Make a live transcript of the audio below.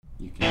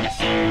You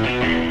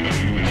can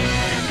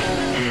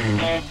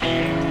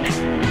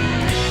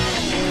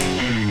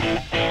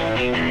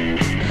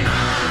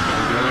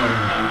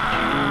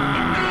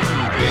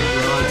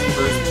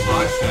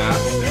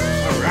podcast.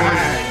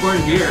 Alright.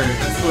 Pouring beer.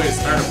 That's the way to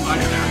start a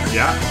podcast.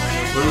 Yeah.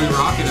 What are we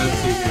rocking up to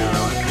here,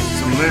 Rowan?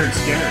 Some Leonard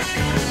Skinner.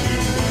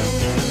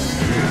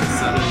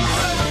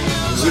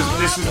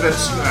 This is the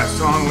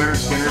song Leonard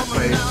Skinner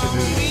played to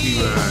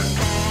the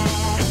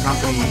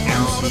company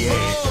MCA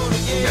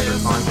at their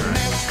contract.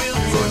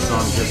 So a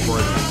song just for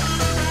them.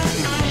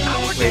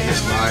 They played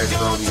this live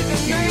for all these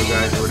studio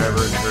guys or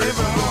whatever, and heard it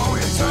from the long way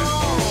inside.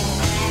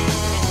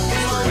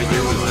 What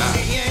year was that?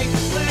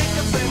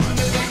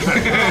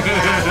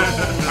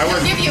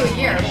 I'll give you a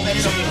year, but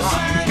it'll be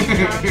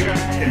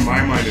wrong. In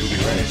my mind, it'll be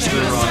right.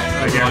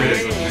 I'm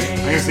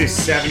going to say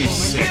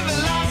 76.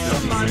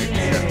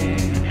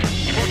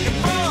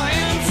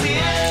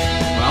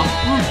 Well,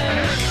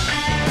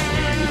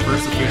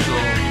 first official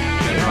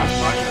Dead Rock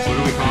podcast. What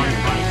are we calling it?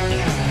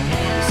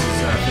 This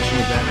is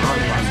officially Dead Rock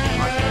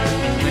podcast.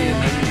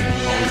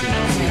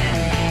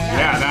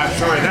 Yeah, that's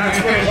what it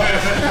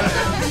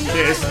was.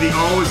 Yeah, this is the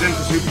Always in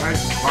Pursuit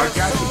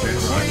podcast with Dead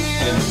Rock.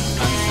 And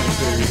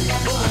uncensored,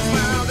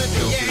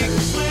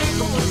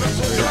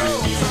 unfiltered.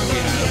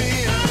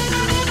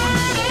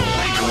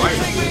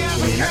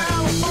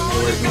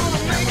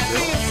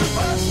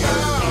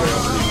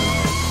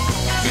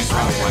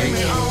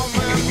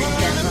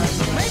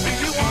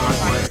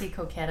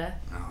 Coquetta.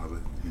 Oh,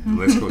 the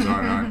list goes on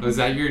and on. Was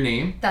that your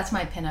name? That's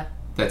my pinup.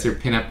 That's your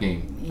pinup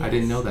name. Yes. I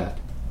didn't know that.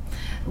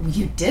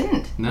 You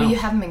didn't? No. Well, you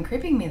haven't been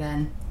creeping me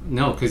then.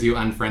 No, because you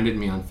unfriended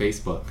me on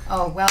Facebook.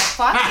 Oh, well,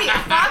 Foxy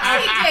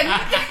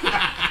didn't.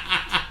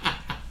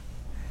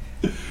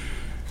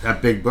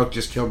 That big book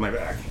just killed my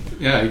back.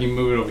 Yeah, you can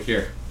move it over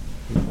here.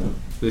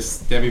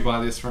 Debbie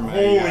bought this for my...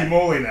 Holy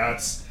moly,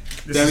 nuts.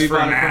 This Debbie is for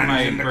bought it for man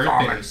my in the birthday.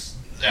 comics.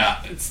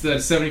 Yeah, it's the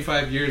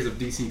 75 years of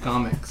DC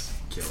Comics.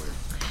 Killer.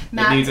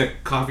 Matt, It needs a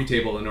coffee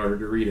table in order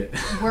to read it.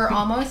 we're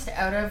almost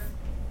out of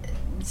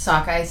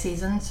sockeye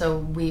season, so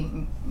we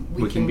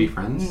can be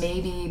friends?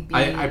 Maybe be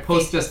I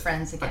post Facebook just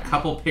friends a again.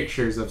 couple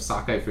pictures of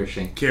sockeye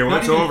fishing. Okay, well, Not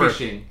it's even over.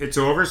 Fishing. It's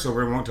over, so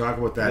we won't talk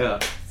about that. Yeah,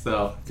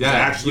 so... Yeah,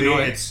 actually, you know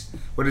what? it's...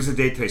 What is the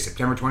date today?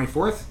 September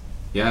 24th?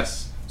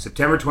 Yes.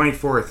 September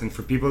 24th, and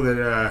for people that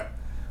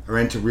are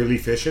into really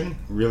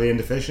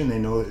into fishing, they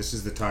know that this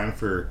is the time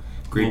for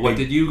great Well, what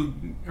did you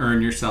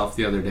earn yourself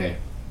the other day?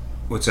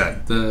 What's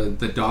that?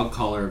 The dog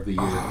collar of the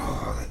year.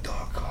 Oh, the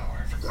dog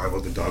collar. I forgot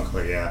about the dog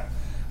collar, yeah.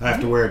 I have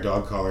to wear a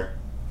dog collar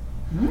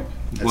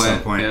at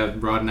some point. Yeah,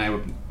 Rod and I,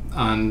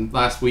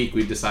 last week,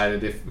 we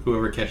decided if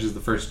whoever catches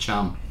the first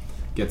chum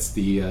gets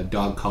the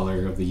dog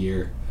collar of the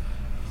year.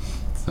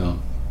 So...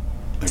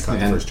 I caught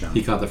the first chum.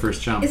 He caught the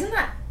first chum. Isn't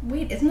that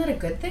a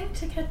good thing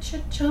to catch a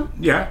chum?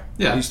 Yeah.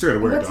 You still got to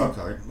wear What's a dog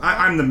collar.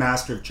 I'm the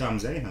master of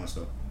chums anyhow,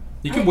 so...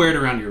 You can wear it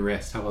around your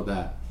wrist. How about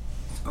that?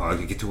 Oh,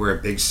 you get to wear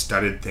a big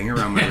studded thing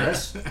around my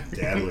wrist?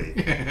 Deadly.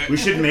 We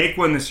should make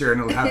one this year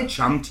and it'll have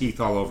chum teeth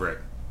all over it.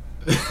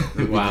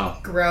 Wow.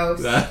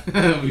 Gross. That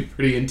would be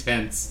pretty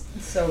intense.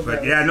 So gross.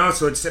 But yeah, no,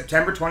 so it's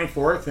September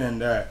 24th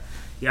and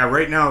yeah,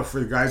 right now for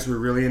the guys who are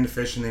really into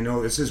fishing, they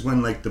know this is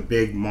when like the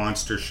big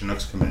monster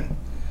Chinooks come in.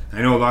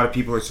 I know a lot of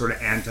people are sort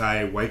of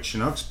anti-white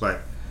Chinooks,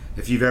 but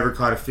if you've ever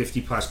caught a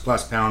 50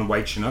 plus pound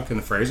white Chinook in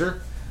the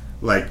Fraser,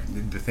 like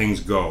the things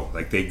go.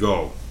 Like they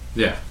go.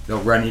 Yeah.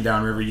 They'll run you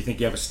down river. You think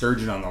you have a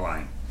sturgeon on the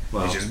line.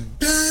 Well. It's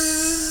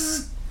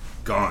just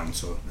gone.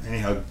 So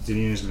anyhow,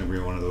 Danina's going to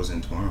reel one of those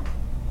in tomorrow.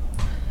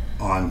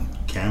 On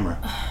camera.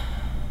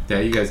 Yeah,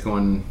 you guys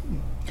going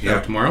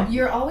out tomorrow?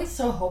 You're always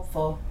so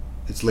hopeful.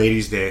 It's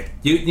Ladies' Day.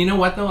 You know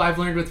what though? I've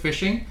learned with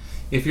fishing,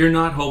 if you're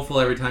not hopeful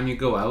every time you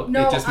go out, it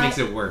just makes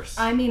it worse.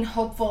 I mean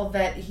hopeful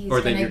that he's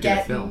Or that going to you're gonna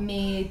get film.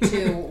 me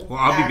to Well,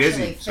 I'll be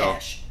actually busy, so-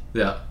 fish.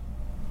 Yeah.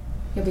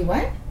 You'll be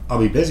what? I'll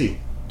be busy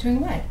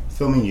Doing what?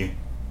 filming you.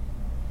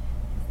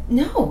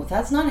 No,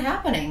 that's not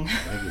happening.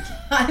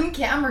 I'm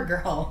camera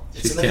girl.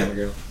 She's camera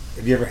girl.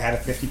 Have you ever had a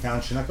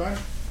 50-pound Chinook on?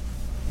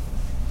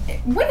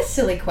 What a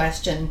silly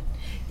question.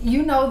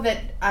 You know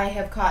that I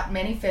have caught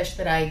many fish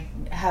that I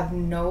have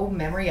no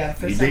memory of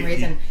for some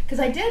reason. Because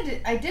I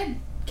did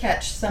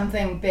catch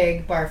something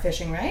big bar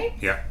fishing, right?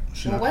 Yeah.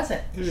 Chinook. What was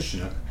it? It was a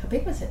Chinook. How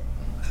big was it?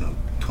 I don't know,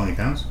 20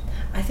 pounds?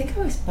 I think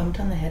I was bumped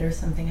on the head or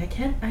something.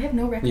 I have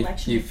no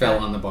recollection. You of fell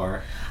that. on the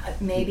bar.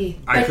 Maybe.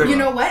 I But could- you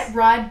know what?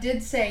 Rod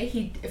did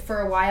say for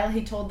a while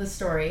he told the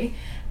story,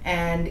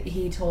 and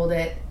he told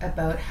it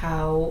about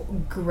how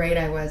great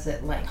I was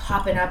at like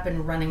hopping up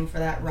and running for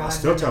that rod. I'll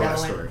still when the tell that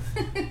bell story.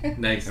 went.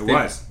 Nice. It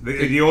was.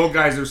 The old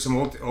guys, there's some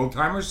old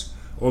timers,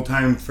 old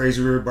time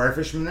Fraser River bar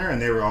fishermen there, and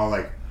they were all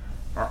like,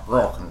 "That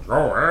girl can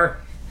go, eh?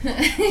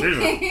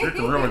 She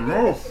can really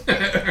move.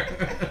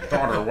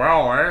 Taught her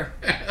well, eh?"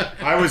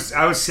 I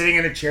was sitting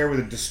in a chair with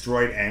a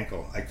destroyed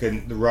ankle. I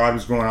couldn't. The rod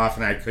was going off,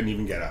 and I couldn't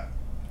even get up.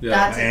 Yeah.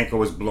 That's My ankle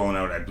was blown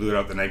out. I blew it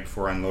out the night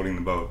before unloading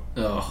the boat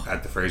Oh.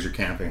 at the Fraser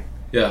camping.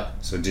 Yeah.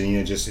 So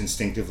Danena just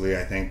instinctively,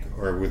 I think,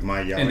 or with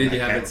my yelling. And did you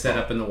I have can't it set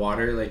recall. up in the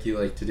water like you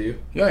like to do?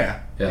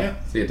 Yeah. So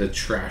you had to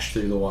trash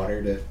through the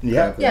water to Yeah.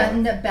 grab the Yeah, water.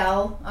 and the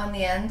bell on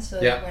the end,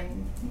 so Yeah.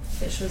 when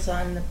fish was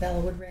on, the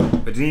bell would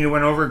ring. But Danena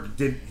went over.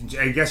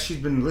 I guess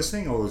she'd been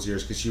listening all those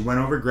years because she went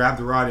over, grabbed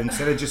the rod,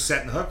 instead of just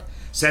set the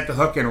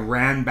hook and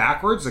ran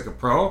backwards like a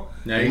pro,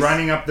 Nice.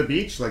 running up the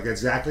beach like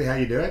exactly how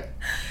you do it.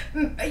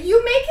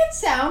 You make it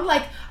sound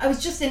like I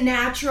was just a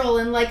natural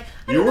and like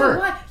I You don't were. know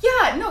what.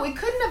 Yeah, no, it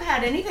couldn't have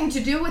had anything to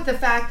do with the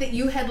fact that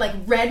you had like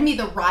read me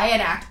the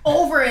riot act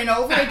over and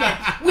over again.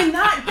 When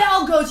that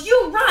bell goes,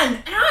 you run,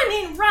 and I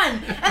mean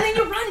run, and then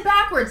you run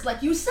backwards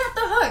like you set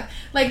the hook.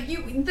 Like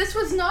you, this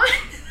was not.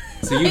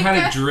 So you had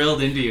it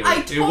drilled into you. I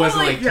It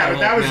wasn't like totally- Yeah, but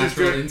that was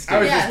natural just instinct. I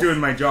was Yes. just doing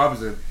my job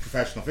as a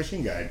professional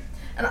fishing guide.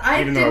 And I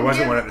Even though I didn't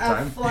wasn't give one at the a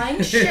time.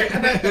 flying shit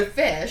about the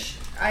fish.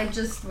 I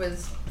just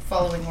was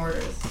following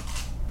orders.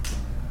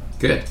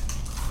 Good.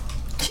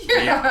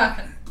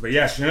 Yeah. But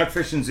yeah, Chinook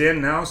fishing's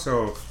in now,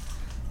 so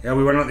yeah,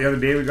 we went out the other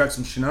day. We got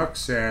some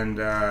Chinooks and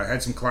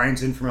had some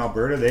clients in from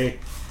Alberta. They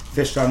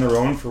fished on their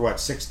own for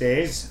 6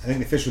 days. I think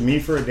they fished with me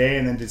for a day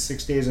and then did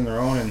 6 days on their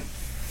own, and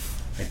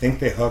I think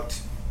they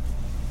hooked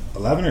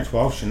 11 or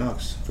 12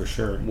 Chinooks for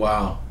sure.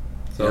 Wow.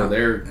 So Yeah.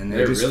 they're And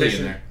they're just really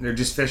fishing, in there. They're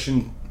just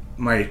fishing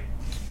my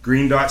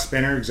green dot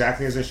spinner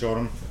exactly as I showed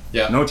them.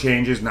 Yeah. No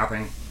changes,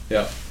 nothing.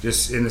 Yeah.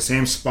 Just in the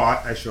same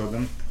spot I showed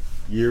them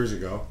years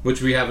ago.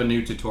 Which we have a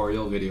new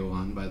tutorial video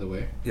on, by the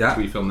way. Yeah.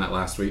 We filmed that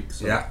last week.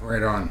 So. Yeah,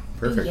 right on.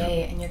 Perfect.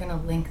 Yay, and you're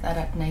gonna link that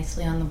up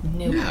nicely on the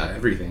new Yeah, one.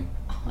 everything.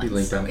 We I'm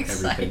linked so on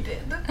excited.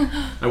 everything.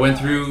 I went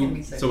It's gonna through,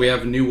 be so so we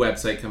have a new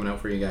website coming out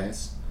for you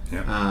guys.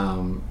 Yeah.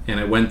 And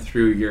I went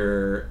through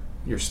your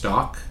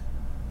stock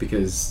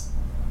because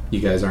you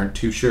guys aren't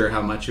too sure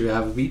how much you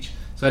have of each.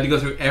 So I had to go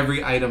through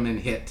every item and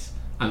hit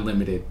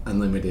unlimited,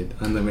 unlimited,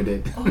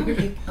 unlimited.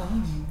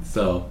 Oh,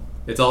 So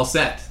it's all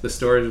set. The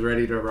store is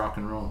ready to rock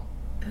and roll.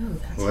 Ooh,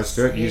 that's Well, let's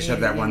do it. You just have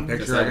that one exciting.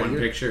 picture. Just that right one here.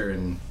 picture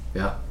and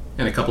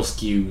a couple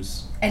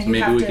SKUs. And So you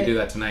maybe have we to- could do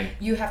that tonight.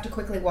 You have to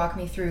quickly walk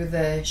me through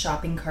the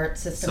shopping cart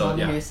system So on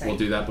the yeah, new site. we'll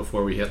do that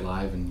before we hit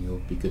live, and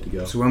you'll be good to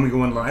go So when we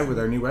go in live with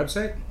our new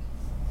website,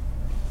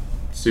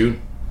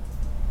 soon.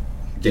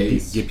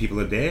 Days. give people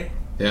a day.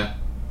 Yeah.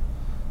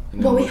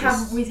 And Well, then we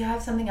just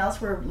have something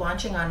else we're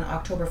launching on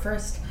October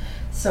 1st,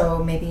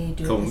 so maybe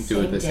do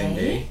it the same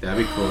day.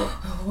 That'd be cool.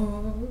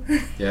 Oh.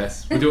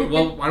 Yes. We do it.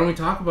 Well, why don't we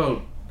talk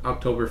about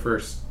October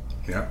 1st?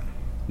 Yeah.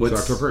 What's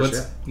October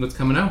 1st, what's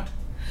coming out?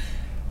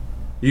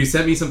 You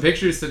sent me some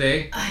pictures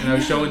today, and I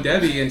was showing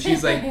Debbie, and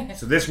she's like,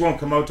 So this won't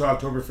come out till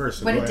October 1st.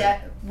 So What go a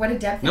ahead.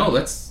 depth. "No,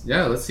 let's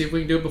see if we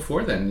can do it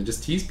before then, and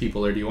just tease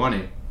people, or do you want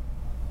it?"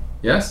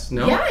 Yes?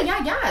 No?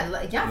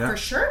 Yeah, for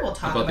sure we'll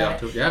talk About the about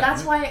October- it. yeah.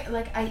 That's why,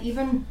 like, I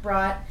even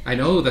brought I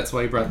know that's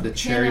why you brought the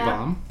cherry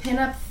bomb.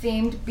 pinup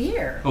themed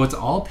beer. Oh, it's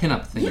all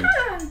pinup themed.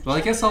 Yeah. Well, I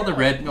guess all the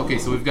red. Okay,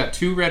 so we've got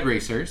 2 red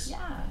racers, Yeah.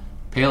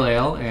 pale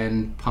ale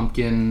and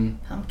pumpkin.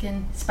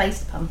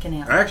 Spiced pumpkin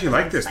ale. I actually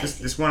like this.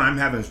 Spicy. This one I'm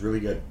having is really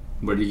good.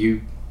 What do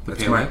you? The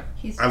That's pale my-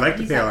 ale. I like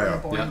the he's pale having ale.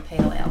 a boring Yeah.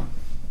 pale ale.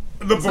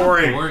 The It's not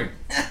boring. boring.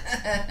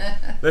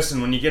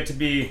 Listen, when you get to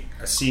be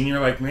a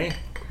senior like me,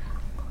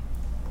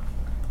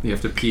 You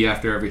have to pee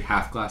after every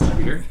half glass of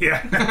beer.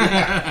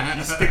 yeah,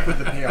 you stick with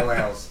the pale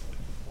ales.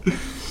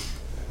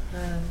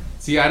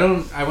 See,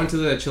 I went to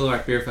the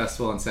Chilliwack Beer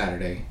Festival on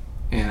Saturday,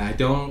 and I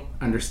don't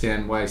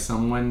understand why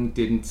someone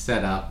didn't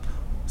set up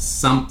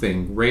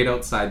something right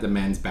outside the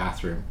men's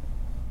bathroom,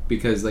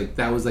 because like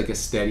that was like a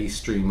steady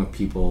stream of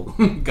people,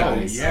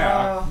 guys,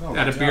 Yeah. Oh. No,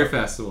 at a good beer job.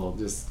 festival,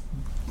 just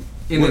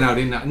in and out,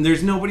 and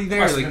there's nobody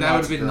there. Must have Like been that would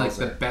lots have of been like girls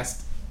the there.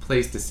 best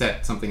place to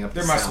set something up.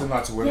 There to must sell. have been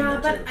lots of women Yeah,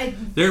 there but too.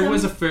 There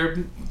was a fair,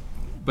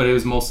 but it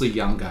was mostly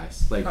young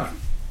guys, like Huh.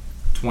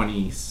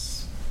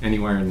 20s,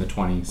 anywhere in the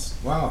 20s.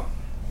 Wow.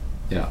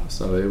 Yeah,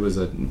 so it was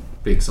a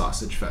big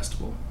sausage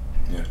festival.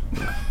 Yeah.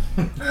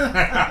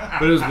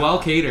 But it was well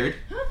catered.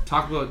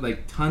 Talk about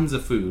like tons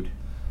of food,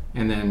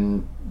 and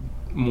then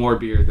more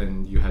beer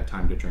than you had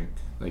time to drink.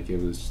 Like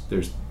there's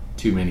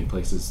too many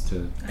places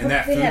to. I And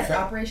that hope they food had fe-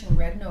 Operation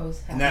Red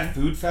Nose And that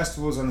happening. food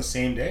festival was on the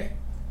same day.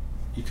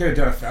 You could have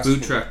done a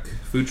festival.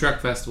 Food truck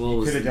festival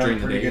was Could have done during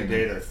a the pretty day. good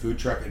day there. Food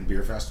truck and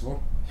beer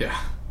festival. Yeah.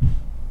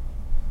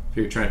 If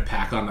you're trying to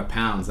pack on the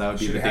pounds, that would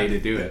be the Should've day had to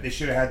do They it.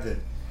 should have had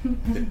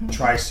the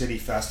Tri-City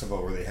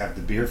Festival where they have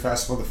the beer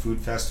festival, the food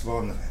festival,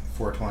 and the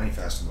 420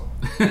 festival.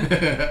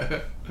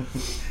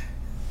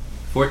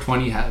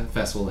 420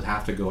 festival would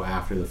have to go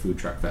after the food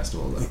truck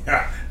festival, though,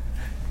 Yeah.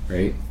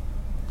 right?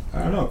 I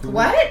don't know. Could we-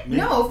 What?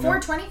 maybe- No,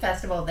 420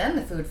 festival, then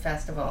the food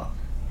festival,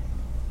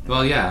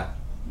 Well, yeah,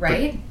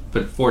 right?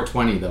 but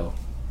 420 though.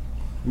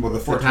 Well, the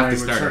We'd have to 420 would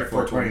start start at at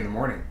 420 in the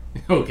morning.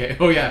 Okay.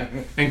 Oh yeah,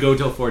 and go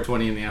till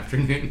 4:20 in the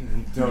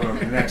afternoon. Until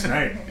the next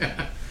night.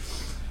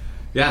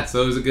 Yeah,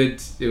 so it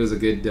was a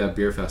good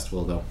beer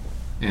festival though,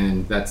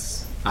 and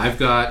I've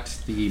got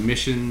the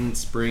Mission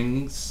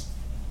Springs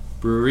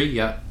Brewery.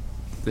 Yep,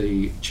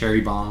 the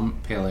Cherry Bomb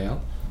Pale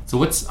Ale. So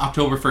what's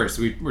October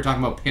 1st? We're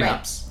talking about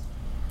pinups.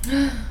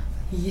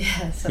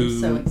 Yes, I'm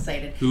so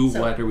excited.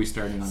 What are we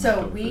starting on? So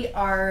October we 1st?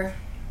 are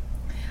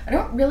I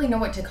don't really know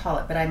what to call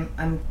it, but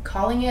I'm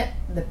calling it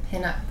the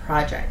Pinup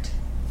Project.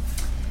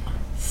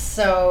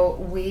 So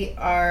we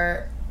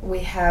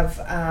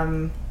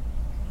have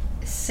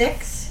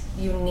 6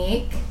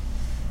 unique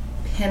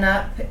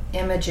pinup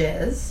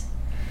images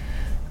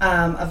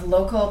of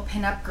local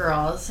pinup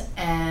girls,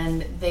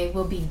 and they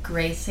will be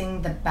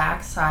gracing the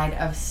backside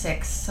of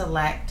 6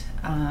 select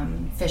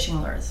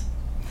fishing lures.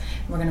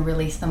 We're going to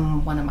release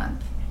them one a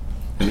month.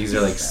 And these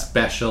are like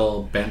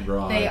special bent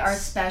rods. They are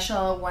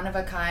special, one of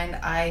a kind.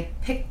 I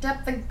picked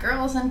up the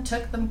girls and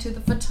took them to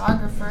the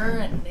photographer,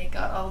 and they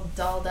got all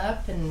dolled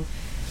up and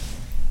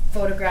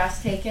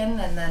photographs taken,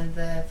 and then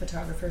the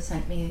photographer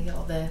sent me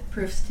all the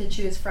proofs to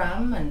choose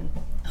from, and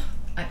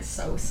I'm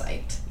so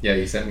psyched. Yeah,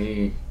 you sent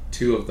me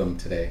 2 of them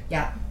today.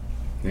 Yeah.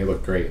 They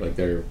look great. Like,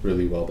 they're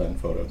really well done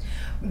photos.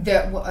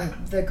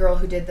 The girl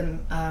who did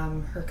them,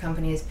 her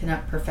company is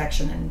Pinup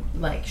Perfection, and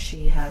like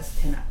she has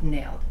pinup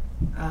nailed.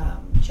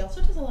 She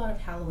also does a lot of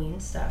Halloween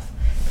stuff,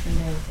 kind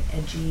of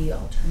edgy,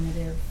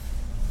 alternative.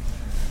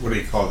 What do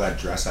you call that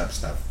dress up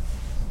stuff?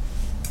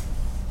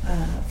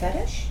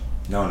 Fetish?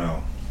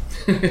 No.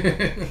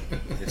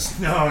 It's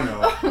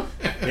no.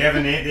 They have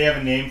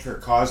a name for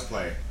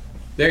cosplay.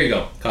 There you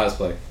go,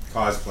 cosplay.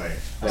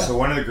 Yeah. So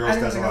one of the girls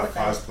does a lot of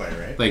that cosplay,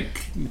 right?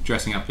 Like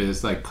dressing up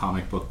as like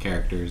comic book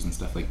characters and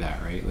stuff like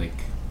that, right? Like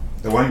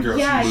the one girl,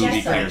 Yeah, I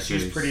she's, guess so.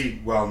 she's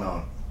pretty well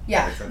known.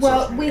 Yeah. Like, on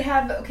Well, social we media.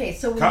 have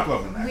so Couple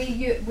of them,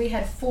 actually. we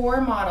had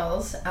 4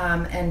 models,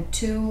 and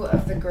 2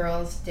 of the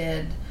girls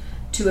did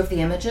 2 of the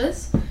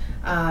images.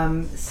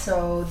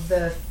 So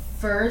the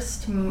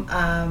first month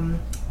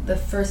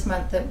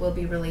that we'll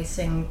be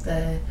releasing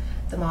the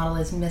model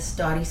is Miss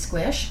Dottie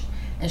Squish,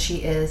 and she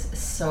is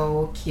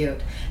so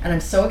cute, and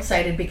I'm so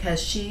excited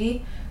because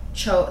she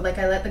chose. Like,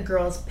 I let the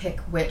girls pick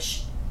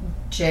which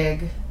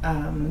jig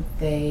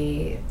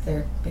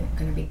they're going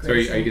to be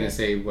great. So are you going to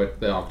say what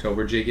the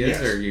October jig is?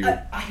 Yes. Or are you?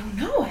 I don't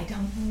know. I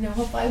don't know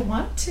if I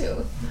want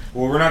to.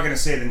 Well, we're not going to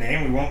say the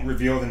name. We won't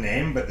reveal the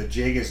name, but the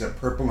jig is a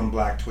purple and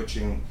black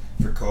twitching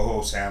for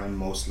coho salmon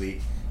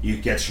mostly. You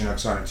get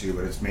Chinooks on it too,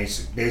 but it's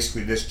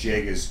basically this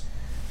jig is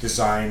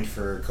designed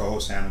for coho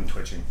salmon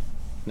twitching.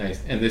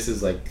 Nice. And this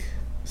is like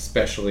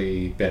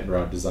specially bent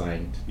rod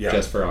designed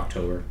just for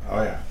October.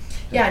 Oh yeah.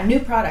 Yeah, new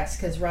products,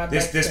 because Rod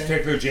This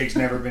particular jig's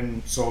never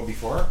been sold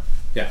before.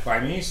 Yeah. By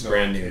me, so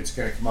Brand new. it's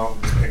going to come out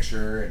with this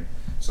picture, and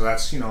so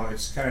that's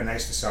it's kind of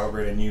nice to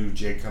celebrate a new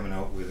jig coming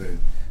out with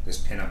this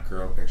pinup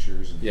girl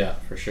pictures. And Yeah,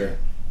 for sure.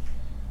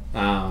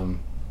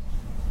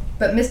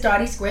 But Miss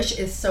Dottie Squish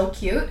is so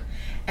cute,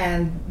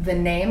 and the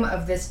name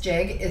of this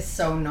jig is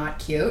so not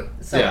cute.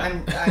 So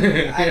Yeah.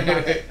 I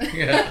love it.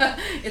 Yeah.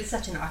 It's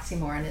such an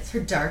oxymoron. It's her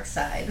dark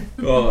side.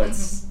 Oh,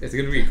 it's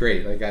going to be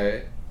great.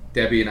 Like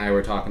Debbie and I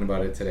were talking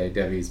about it today.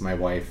 Debbie's my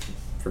wife,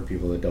 for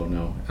people that don't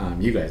know.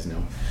 You guys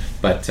know.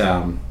 But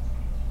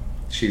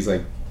she's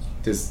like,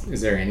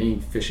 is there any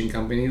fishing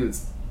company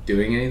that's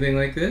doing anything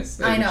like this?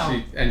 And I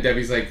know. And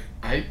Debbie's like,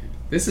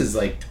 this is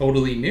like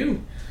totally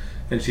new.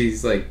 And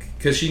she's like,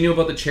 because she knew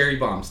about the cherry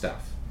bomb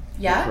stuff.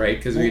 Yeah? Right?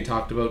 Because we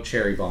talked about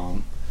cherry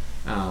bomb.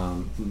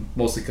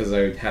 Mostly because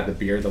I had the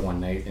beer the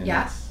one night. And,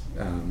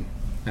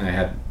 and I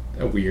had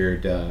a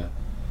weird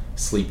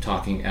sleep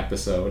talking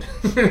episode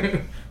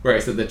where I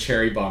said the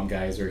cherry bomb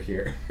guys were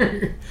here.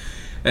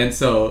 And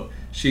so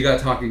she got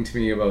talking to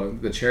me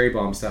about the cherry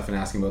bomb stuff and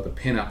asking about the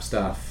pinup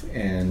stuff,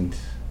 and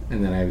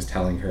then I was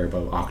telling her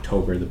about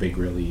October, the big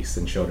release,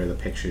 and showed her the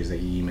pictures that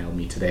you emailed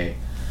me today,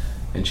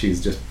 and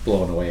she's just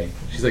blown away.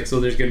 She's like, so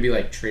there's gonna be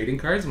like trading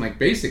cards? I'm like,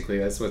 basically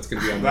that's what's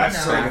gonna be on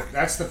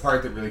that's the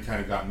part that really kind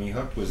of got me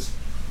hooked. Was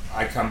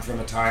I come from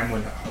a time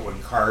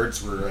when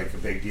cards were like a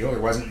big deal. There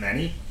wasn't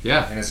many.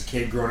 Yeah. And as a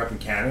kid growing up in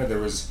Canada, there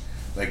was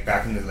like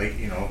back in the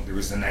there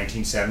was the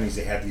 1970s.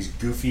 They had these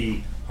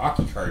goofy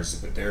hockey cards,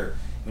 but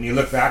when you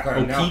look back on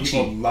them now, O-Pee-Chee.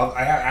 people love.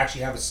 I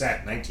actually have a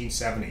set,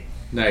 1970.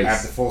 Nice. I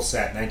have the full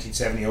set,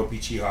 1970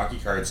 O-Pee-Chee hockey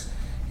cards.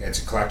 Yeah,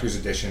 it's a collector's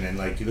edition, and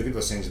like you look at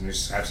those things, and they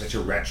just have such a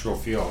retro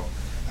feel.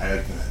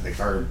 Like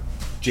our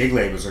jig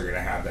labels are going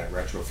to have that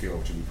retro feel,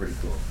 which would be pretty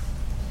cool.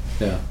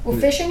 Yeah. Well,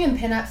 fishing and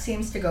pinup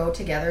seems to go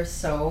together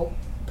so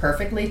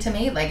perfectly to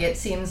me. Like, it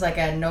seems like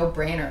a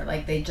no-brainer.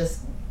 Like, they just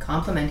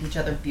complement each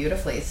other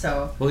beautifully.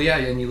 So Well, yeah,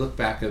 and you look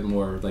back at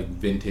more like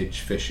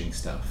vintage fishing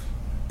stuff.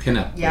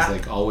 Pinup Yeah. was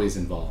like always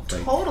involved.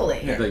 Like,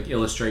 totally. Yeah. like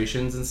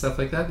illustrations and stuff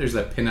like that. There's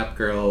that pinup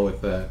girl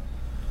with the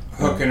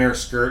Hook in her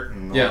skirt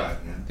and all Yeah. that.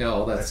 Yeah,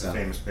 all that That's stuff. a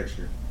famous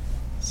picture.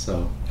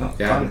 So Oh,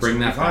 yeah, fun. we'll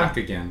bring It's that gonna be back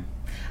again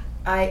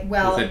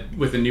Well,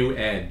 with a new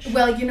edge.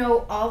 Well, you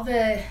know, all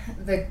the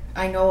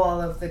I know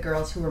all of the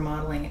girls who were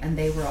modeling, and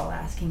they were all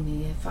asking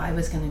me if I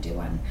was going to do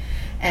one.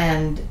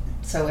 And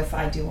so if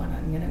I do one,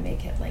 I'm going to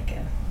make it like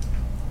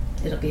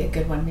it'll be a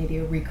good one, maybe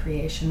a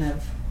recreation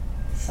of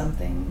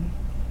something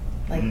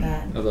like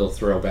that. A little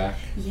throwback.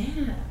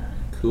 Yeah.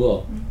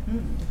 Cool.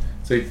 Mm-hmm.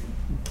 So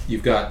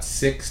you've got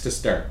 6 to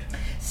start.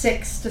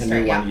 6 to A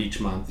start, new yeah. one each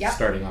month, Yeah.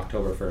 starting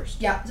October 1st.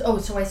 Yeah. Oh,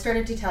 so I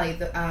started to tell you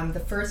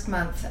the first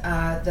month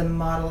the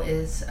model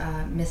is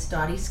Miss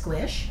Dottie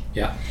Squish.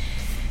 Yeah.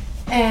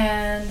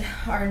 And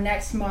our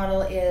next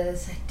model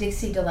is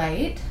Dixie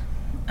Delight.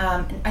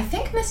 I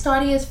think Miss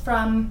Dottie is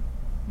from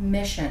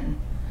Mission.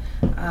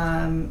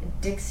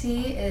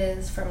 Dixie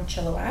is from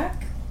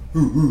Chilliwack.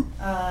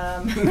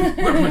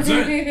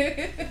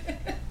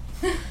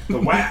 The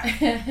whack.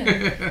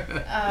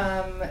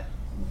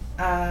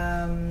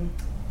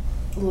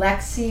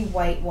 Lexi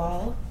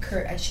Whitewall.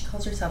 She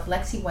calls herself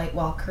Lexi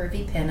Whitewall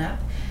Curvy Pinup.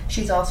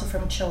 She's also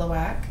from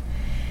Chilliwack.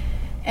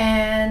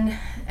 And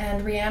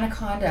Rihanna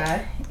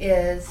Conda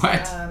is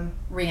What?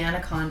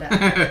 Rihanna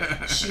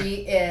Conda. She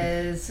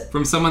is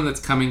From someone that's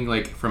coming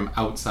like from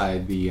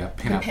outside the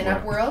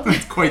pinup world.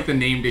 It's quite the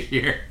name to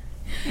hear.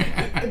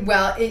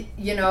 well, Suits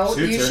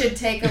you her. should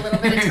take a little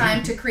bit of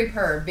time to creep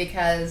her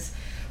because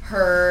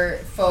her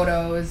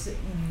photos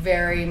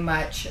very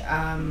much.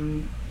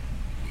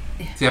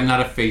 See, I'm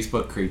not a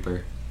Facebook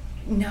creeper.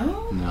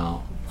 No.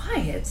 No. Why?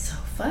 It's so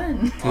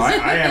fun. Oh,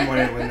 I am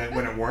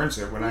when it warrants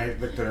it. When I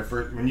looked at her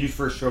first, when you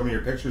first showed me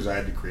your pictures, I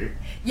had to creep.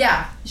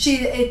 Yeah,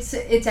 it's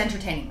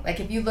entertaining. Like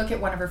if you look at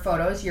one of her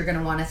photos, you're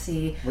gonna want to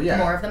see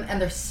more of them, and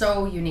they're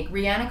so unique.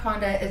 Rihanna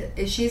Conda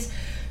is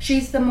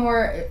she's the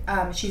more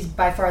she's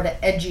by far the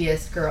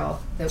edgiest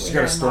girl that She's we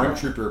got a have modeling.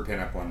 Stormtrooper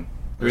pinup one.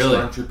 Really?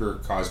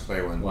 Stormtrooper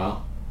cosplay one.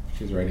 Wow.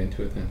 She's right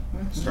into it then.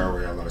 Mm-hmm. Star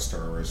Wars, a lot of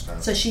Star Wars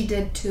stuff. So she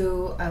did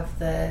two of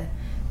the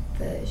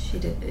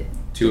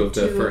Two of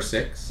the first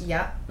 6?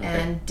 Yep. Okay.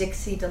 And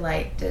Dixie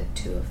Delight did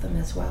 2 of them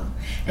as well.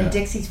 And Yeah.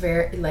 Dixie's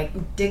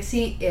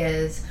Dixie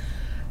is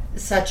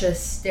such a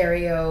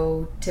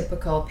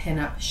stereotypical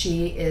pinup.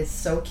 She is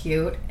so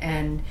cute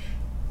and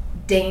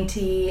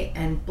dainty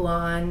and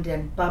blonde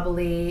and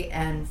bubbly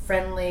and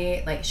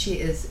friendly. Like she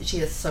is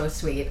so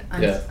sweet.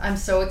 I'm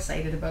so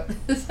excited about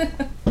this.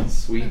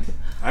 Sweet.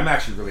 I'm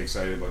actually really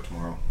excited about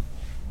tomorrow.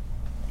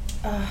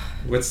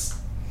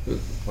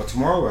 Well,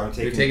 tomorrow I'm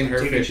taking her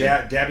fishing?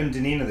 Deb and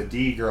Danena, the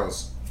D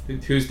girls.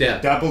 Who's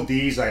Deb? Double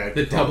D's.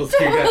 The double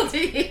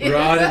D.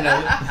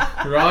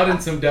 Rod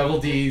and some double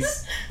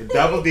D's. The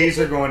double D's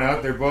are going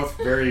out. They're both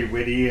very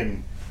witty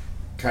and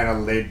kind of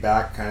laid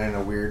back, kind of in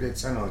a weird. I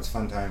don't know. It's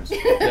fun times.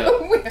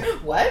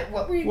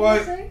 What were you going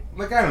to say?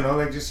 Like I don't know.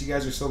 Like just you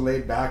guys are so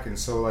laid back and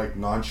so like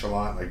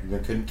nonchalant. Like they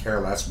couldn't care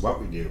less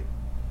what we do.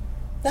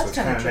 That's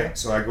kind of true. Like,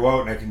 so I go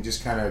out and I can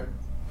just kind of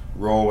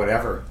roll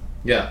whatever.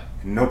 Yeah.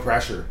 And no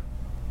pressure.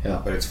 Yeah.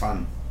 But it's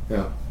fun.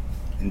 Yeah.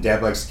 And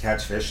Deb likes to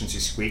catch fish and she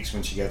squeaks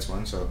when she gets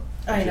one. So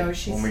I know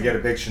when we get a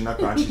big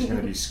Chinook on, she's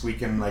going to be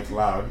squeaking like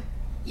loud.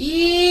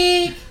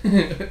 Eek!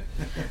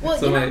 Well,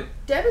 So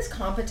Deb is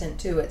competent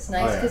too. It's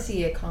nice to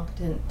see a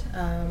competent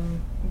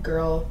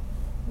girl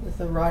with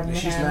a rod in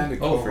She's hand. landed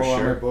Oh, coho for on my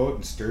sure. boat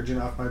and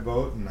sturgeon off my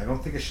boat, and I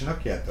don't think a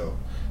Chinook yet though.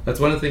 That's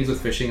one of the things with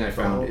fishing I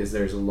found Oh. is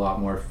there's a lot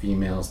more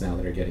females now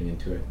that are getting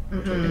into it,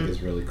 which I think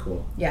is really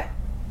cool. Yeah.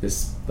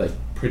 This like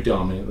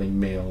predominantly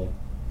male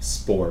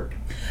sport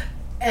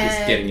is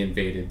getting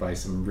invaded by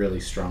some really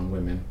strong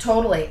women.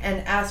 Totally.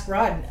 And ask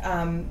Rod,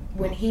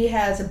 when he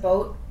has a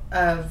boat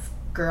of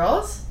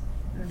girls,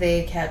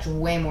 they catch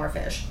way more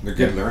fish. They're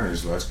good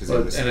learners, Les, because they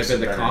listen. And I to bet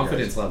the better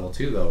confidence guys. level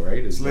too, though,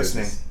 right? It's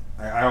listening.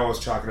 I always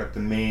chalk it up. The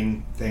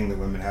main thing that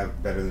women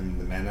have better than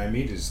the men I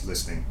meet is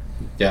listening.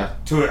 Yeah.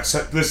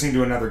 Listening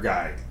to another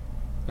guy.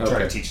 Try Okay.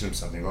 to teach them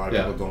something. A lot of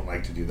Yeah. people don't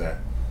like to do that.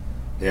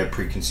 They have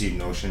preconceived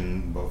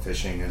notion about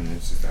fishing, and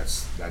it's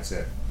just, that's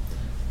it.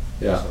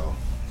 Yeah. So,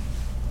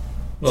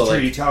 Well, it's true.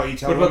 like, You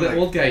tell what about them, the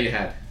old guy you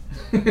had?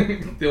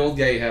 The old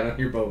guy you had on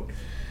your boat.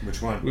 Which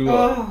one? We will.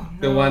 Oh,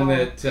 The no. one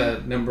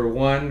that number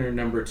 1 or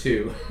number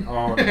 2.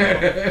 Oh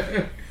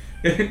no.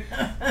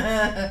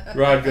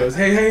 Rod goes,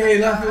 hey,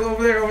 left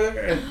over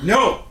there.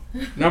 No!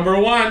 Number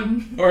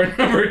 1 or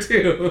number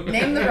 2.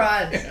 Name the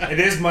rods. It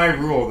is my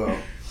rule, though.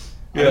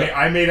 Yeah.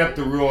 I made up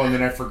the rule and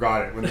then I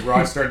forgot it. When the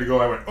rod started to go,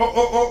 I went,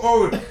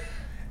 oh.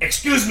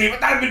 Excuse me,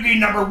 but that would be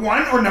number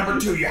 1 or number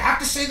 2. You have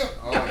to say the...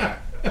 Oh,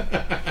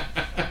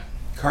 yeah.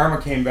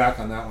 Karma came back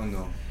on that one,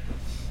 though.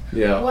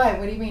 Yeah. Why?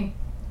 What do you mean?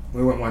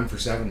 We went 1 for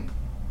 7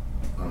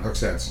 on hook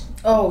sets.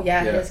 Oh,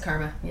 yeah, Yeah. it is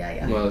karma.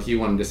 Yeah. Well, he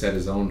wanted to set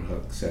his own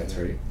hook sets,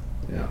 right?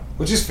 Yeah.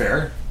 Which is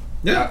fair.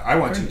 Yeah. I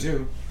want to,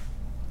 too.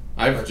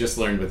 I've just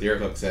learned with your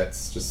hook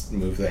sets, just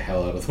move the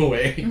hell out of the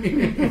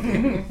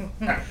way.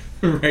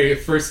 Right,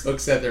 first hook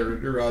set that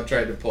Rod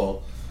tried to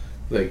pull.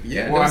 Like,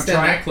 Well, don't I'm stand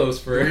trying- that close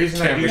for the a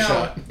reason I camera do-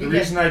 shot. The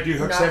reason I do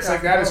hook Knocked sets like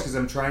off that the is boat. because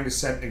I'm trying to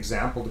set an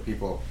example to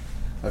people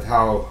of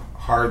how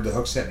hard the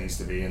hook set needs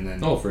to be. And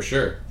then Oh, for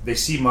sure. they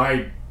see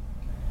my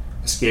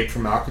Escape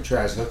from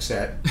Alcatraz hook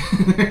set.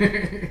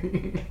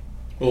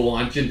 We'll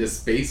launch into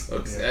space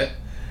hook set.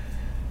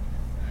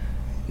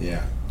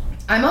 Yeah.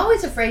 I'm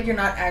always afraid you're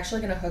not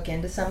actually going to hook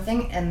into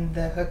something and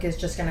the hook is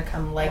just going to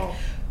come like,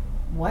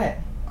 what?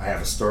 I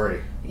have a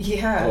story.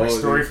 Yeah. Oh, My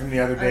story from the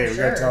other day. I'm We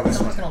sure gotta tell this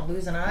someone's one. going to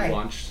lose an eye.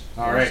 Launched.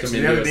 All right. Launched So him the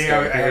into other a day,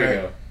 star. Here we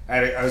go.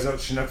 I was out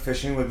Chinook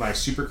fishing with my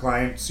super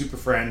client, super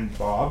friend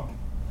Bob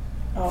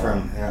Oh,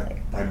 from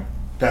like, my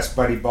best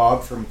buddy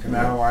Bob from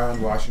Camano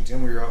Island,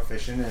 Washington. We were out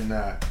fishing,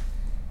 and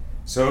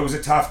so it was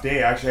a tough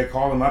day. Actually, I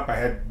called him up. I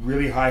had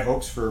really high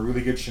hopes for a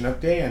really good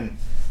Chinook day, and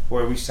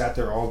boy, we sat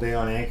there all day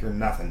on anchor,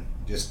 nothing.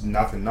 Just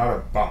nothing, not a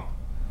bump.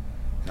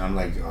 And I'm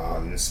like, oh,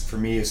 and this, for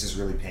me, this is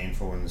really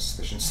painful when there's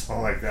fishing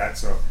small like that.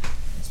 So,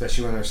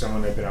 especially when there's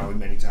someone I've been out with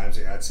many times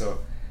like that. So,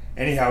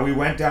 anyhow, we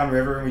went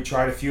downriver and we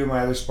tried a few of my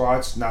other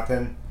spots,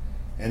 nothing.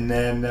 And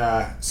then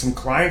some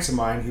clients of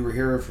mine who were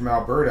here from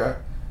Alberta,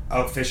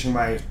 out fishing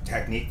my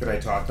technique that I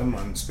taught them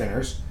on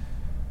spinners,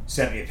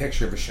 sent me a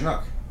picture of a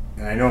Chinook.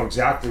 And I know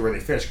exactly where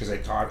they fish because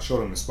I showed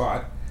them the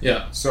spot.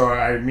 Yeah. So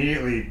I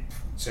immediately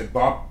said,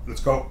 Bob,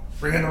 let's go.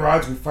 Bring in the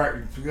rods. We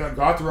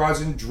got the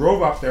rods in,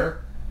 drove up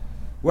there,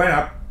 went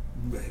up,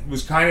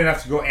 was kind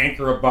enough to go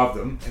anchor above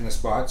them in the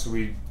spot so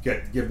we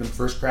give them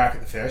first crack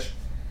at the fish.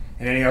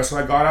 And anyhow, so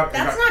I got up.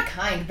 That's not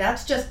kind.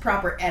 That's just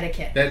proper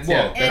etiquette. That's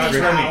well, that's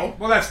what I Anyhow. mean.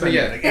 Well, that's what I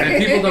mean. Like,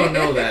 and people don't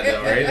know that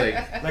though,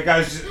 right? like I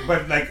was just,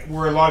 but like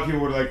where a lot of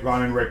people would like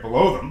gone in right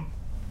below them,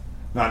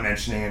 not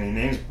mentioning any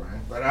names, Brian,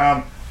 but but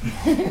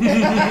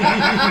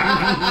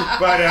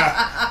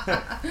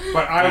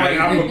I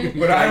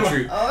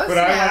went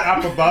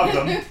up above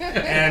them,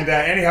 and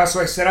anyhow,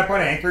 so I set up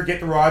on anchor, get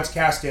the rods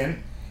cast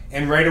in,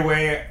 and right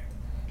away,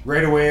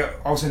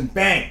 all of a sudden,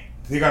 bang!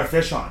 They got a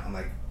fish on. I'm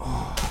like,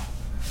 oh,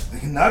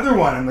 like another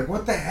one. I'm like,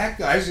 what the heck,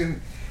 guys? And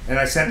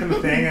I sent them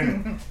a thing,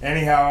 and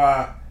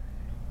anyhow,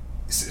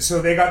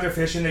 so they got their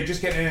fish, and they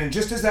just get in. And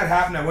just as that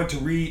happened, I went to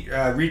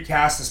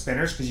recast the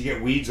spinners because you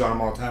get weeds on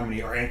them all the time when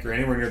you anchor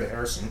anywhere near the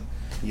Harrison.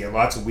 You get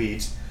lots of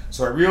weeds.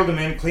 So I reeled them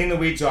in, cleaned the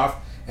weeds off,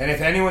 and if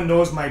anyone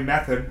knows my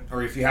method,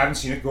 or if you haven't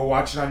seen it, go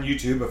watch it on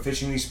YouTube of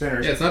fishing these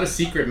spinners. Yeah, it's not a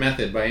secret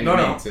method by any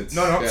means.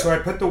 No. Yeah. So I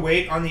put the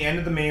weight on the end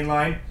of the main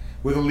line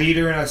with a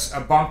leader and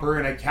a bumper,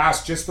 and I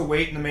cast just the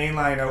weight in the main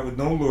line out with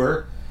no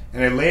lure,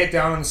 and I lay it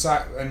down on the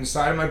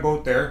side of my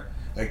boat there.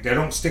 Like, I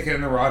don't stick it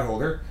in the rod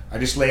holder. I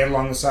just lay it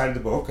along the side of the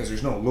boat because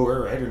there's no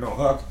lure, right, or no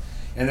hook.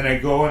 And then I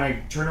go and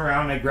I turn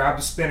around and I grab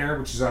the spinner,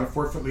 which is on a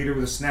 4-foot leader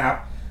with a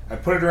snap. I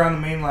put it around the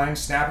main line,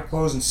 snap it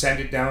closed, and send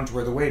it down to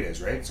where the weight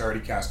is, right? It's already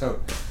cast out.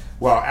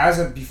 Well,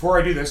 before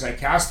I do this, I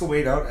cast the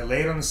weight out, I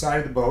lay it on the side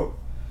of the boat,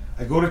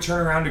 I go to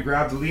turn around to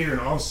grab the leader, and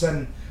all of a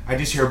sudden, I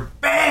just hear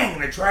bang,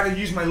 and I try to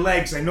use my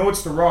legs, I know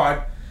it's the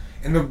rod,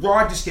 and the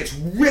rod just gets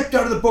ripped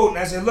out of the boat, and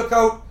as I look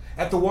out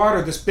at the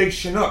water, this big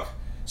Chinook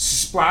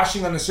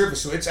splashing on the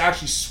surface, so it's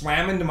actually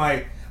swam into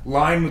my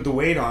line with the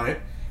weight on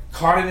it,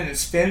 caught it in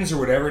its fins or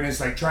whatever, and it's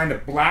like trying to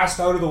blast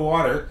out of the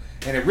water,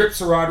 and it rips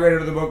the rod right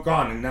out of the boat,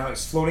 gone, and now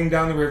it's floating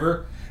down the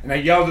river, and I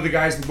yelled to the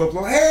guys in the boat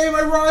below, hey,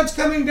 my rod's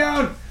coming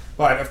down!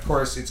 But, of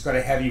course, it's got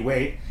a heavy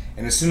weight,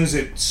 and as soon as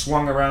it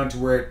swung around to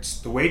where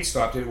the weight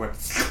stopped, it went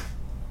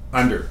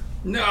under.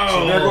 No!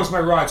 So there goes my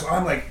rod. So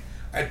I'm like,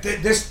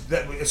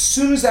 as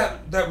soon as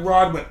that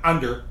rod went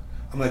under,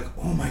 I'm like,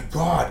 oh my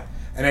God.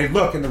 And I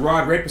look, and the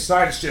rod right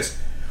beside it's just,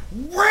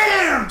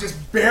 wham!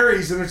 Just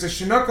buries, and there's a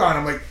Chinook on.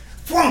 I'm like,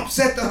 thwomp,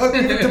 set the hook,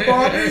 give it to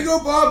Bob. There you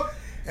go, Bob.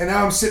 And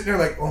now I'm sitting there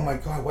like, oh my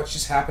God, what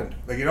just happened?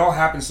 Like, it all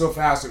happened so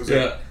fast. It was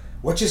like,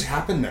 what just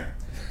happened there?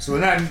 So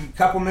in that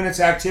couple minutes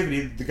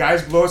activity, the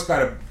guys below us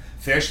got a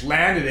fish,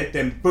 landed it,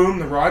 then boom,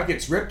 the rod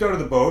gets ripped out of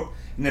the boat,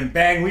 and then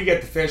bang, we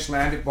get the fish,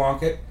 land it,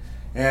 bonk it.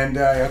 And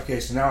okay,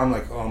 so now I'm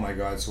like, oh my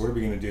God, so what are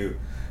we going to do?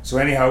 So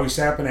anyhow, we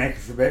set up an anchor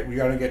for a bit. We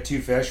got to get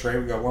 2 fish, right?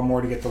 We got 1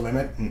 more to get the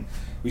limit. And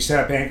we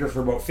set up anchor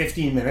for about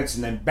 15 minutes,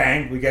 and then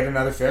bang, we get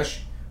another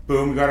fish.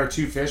 Boom, we got our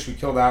 2 fish. We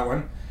kill that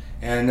one.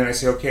 And then I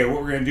say, okay,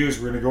 what we're going to do is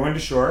we're going to go into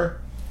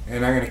shore,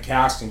 and I'm going to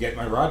cast and get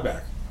my rod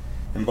back.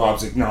 And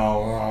Bob's like,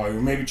 no,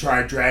 maybe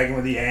try dragging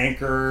with the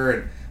anchor.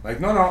 And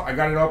like, no, I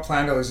got it all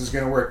planned out. This is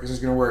going to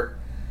work.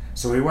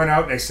 So we went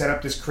out, and I set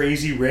up this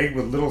crazy rig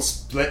with little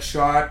split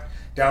shot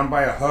down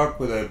by a hook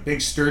with a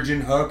big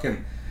sturgeon hook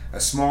and a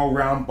small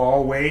round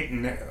ball weight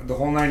and the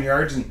whole 9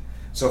 yards. And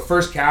so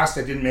first cast,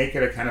 I didn't make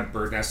it. I kind of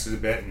bird nested a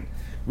bit and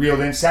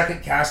reeled in.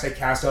 Second cast, I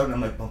cast out, and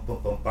I'm like, bump,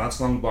 bounce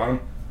along the bottom.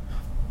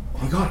 Oh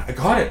my God, I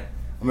got it.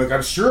 I'm like,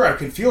 I'm sure I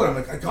can feel it. I'm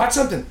like, I got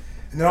something.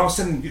 And then all of a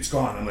sudden, it's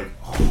gone. I'm like,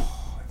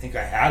 oh, I think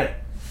I had it.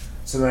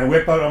 So then I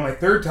whip out on my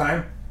 3rd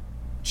time.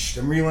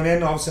 I'm reeling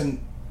in. All of a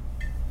sudden,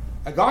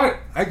 I got it.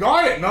 And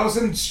all of a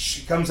sudden,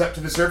 it comes up to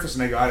the surface,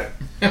 and I got it.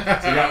 So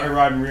I got my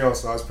rod and reel,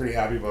 so I was pretty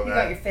happy about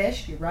that. You got your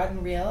fish, your rod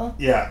and reel.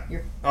 Yeah.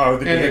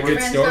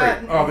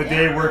 The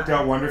day worked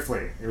out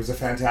wonderfully. It was a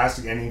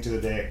fantastic ending to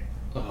the day.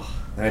 Oh.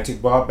 And I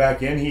took Bob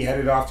back in. He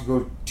headed off to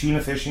go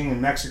tuna fishing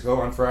in Mexico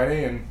on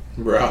Friday, and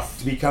rough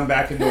to be come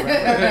back in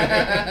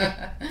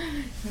November.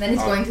 And then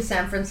he's going to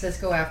San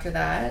Francisco after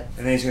that.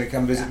 And then he's going to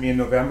come visit me in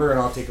November, and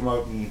I'll take him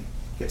out and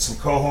get some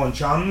coho and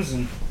chums,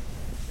 and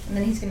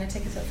then he's going to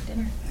take us out for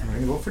dinner. And we're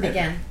going to go for dinner.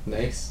 Again.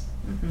 Nice.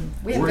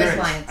 Mm-hmm. We have good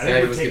clients.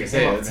 I was going to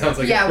say, that sounds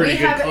like a pretty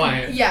good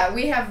client. Yeah,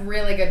 we have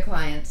really good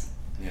clients.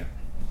 Yeah.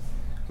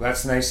 Well,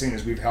 that's the nice thing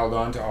is we've held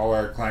on to all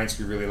our clients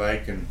we really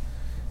like, and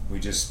we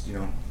just,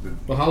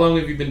 Well, how long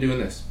have you been doing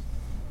this?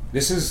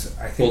 This is,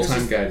 I think...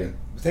 Full-time guiding.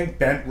 I think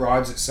Bent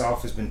Rods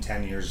itself has been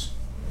 10 years.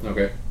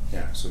 Okay.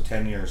 Yeah, so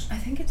 10 years. I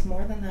think it's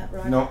more than that,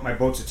 Rod. No, my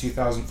boat's a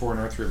 2004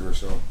 North River,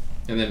 so...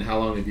 And then how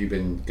long have you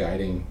been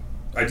guiding?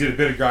 I did a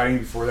bit of guiding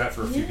before that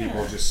for a few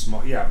people, just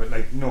small. Yeah, but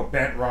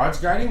Bent Rods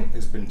guiding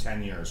has been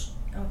 10 years.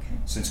 Okay.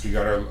 Since we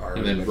got our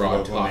And then like, rod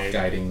logo top made.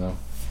 guiding though.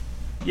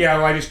 Yeah,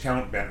 well, I just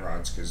count bent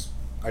rods because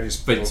I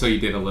just. But so you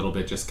did a little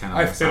bit, just kind of.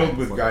 I fiddled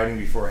with guiding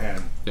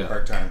beforehand,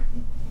 part time.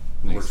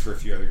 Nice. Worked for a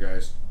few other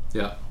guys.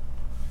 Yeah.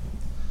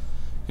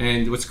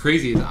 And what's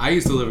crazy is I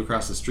used to live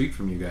across the street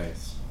from you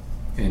guys,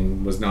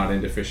 and was not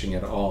into fishing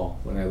at all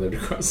when I lived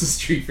across the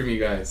street from you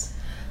guys.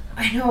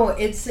 I know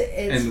it's.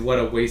 And what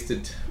a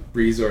wasted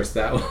resource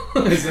that was at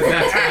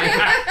that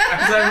time.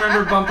 Because I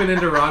remember bumping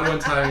into Rod one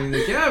time and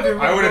he's like, "Yeah, if you're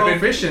going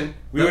fishing,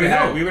 we would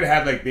have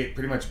had like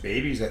pretty much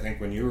babies. I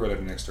think when you were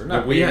living next door.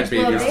 No, we had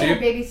babies they too. had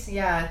babies.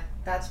 Yeah,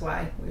 that's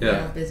why we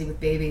were all busy with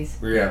babies.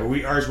 Yeah,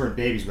 but ours weren't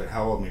babies. But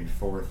how old? Maybe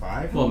 4 or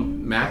 5. Well,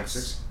 Max.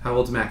 5, 6. How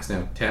old's Max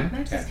now? 10.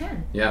 Max is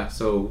 10. Yeah.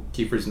 So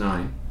Kiefer's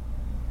 9.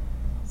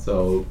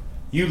 So.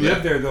 You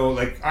lived there though.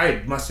 Like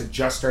I must have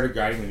just started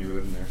guiding when you were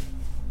living there.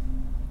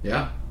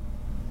 Yeah.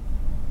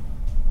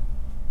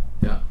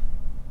 Yeah.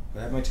 Do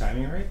I have my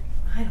timing right?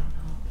 I don't know.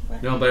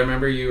 What? No, but I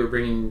remember you were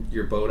bringing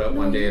your boat out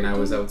one day, and I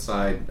was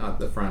outside at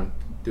the front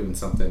doing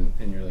something,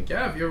 and you're like,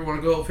 "Yeah, if you ever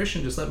want to go out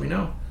fishing, just let me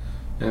know."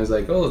 And I was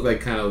like, "Oh,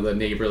 like kind of the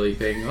neighborly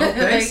thing." Oh,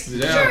 thanks.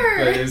 Like, yeah, sure.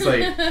 but it's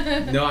like,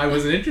 no, I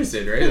wasn't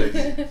interested, right?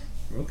 Like,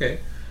 okay,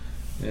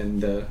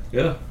 and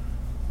yeah.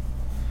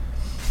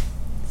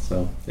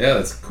 So yeah,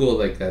 that's cool.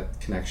 Like that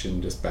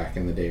connection just back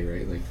in the day,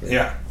 right? Like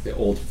the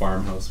old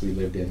farmhouse we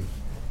lived in,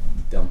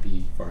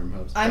 dumpy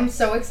farmhouse. I'm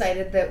so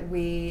excited that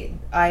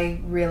I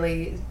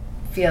really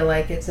feel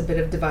like it's a bit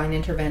of divine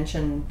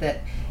intervention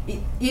that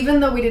even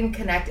though we didn't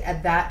connect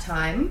at that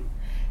time,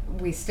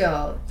 we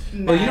still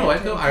Well, you know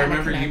what though? I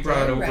remember you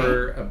brought right?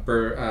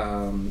 over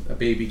a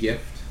baby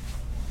gift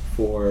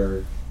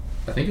for,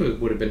 I think it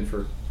would have been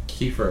for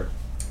Kiefer.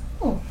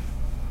 Oh.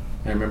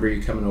 I remember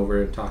you coming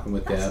over and talking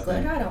with That's Deb.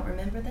 good. I don't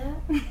remember that.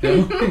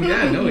 No.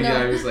 Yeah,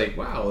 I was like,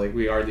 wow, like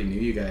we hardly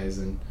knew you guys,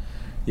 and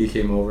you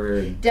came over.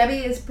 And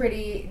Debbie is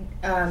pretty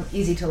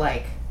easy to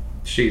like.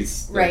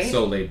 She's like,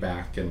 so laid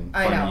back and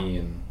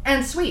funny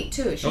and sweet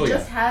too. She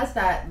just has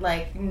that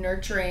like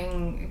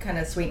nurturing kind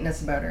of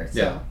sweetness about her.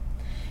 So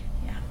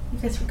yeah, you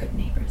guys were good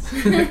neighbors.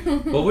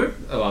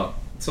 Well,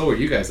 so were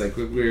you guys. Like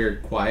we were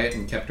quiet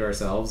and kept to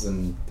ourselves,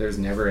 and there's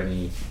never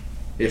any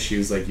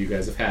issues like you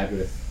guys have had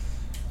with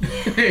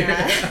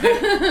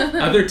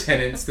other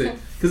tenants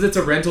because it's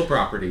a rental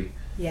property.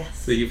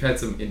 Yes. So you've had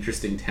some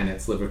interesting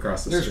tenants live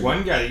across the street. There's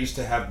one guy that used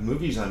to have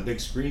movies on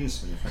big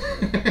screens.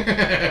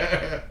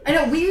 I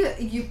know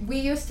we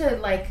used to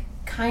like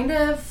kind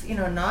of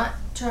not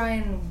try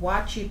and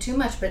watch you too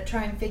much, but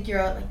try and figure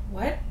out like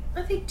what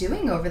are they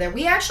doing over there.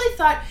 We actually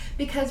thought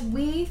because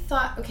we had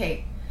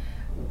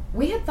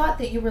thought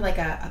that you were like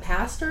a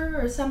pastor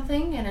or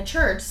something in a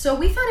church, so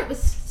we thought it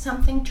was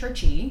something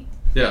churchy.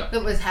 Yeah.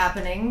 That was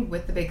happening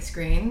with the big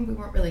screen. We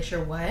weren't really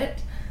sure what.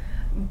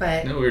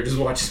 But no, we were just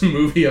watching a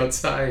movie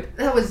outside.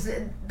 That was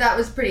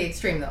pretty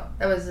extreme though.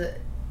 That was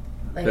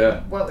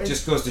what was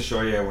just goes to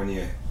show you when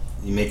you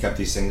make up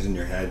these things in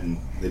your head and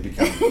they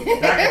become. If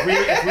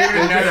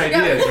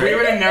we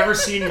would have never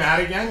seen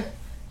Matt again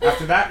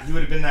after that, he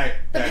would have been that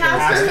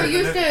pastor who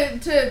used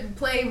to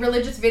play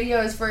religious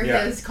videos for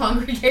his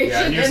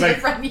congregation in the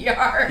front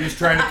yard. He was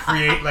trying to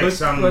create like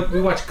some.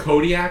 We watched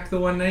Kodiak the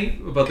one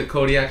night about the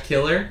Kodiak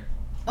killer.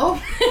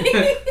 Oh,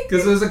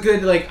 because it was a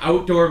good like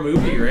outdoor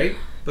movie, right?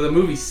 But the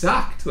movie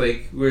sucked.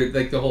 Like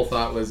the whole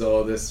thought was,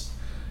 oh, this,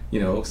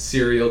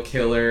 serial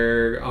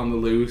killer on the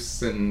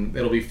loose, and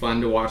it'll be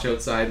fun to watch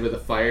outside with a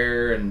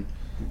fire. And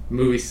the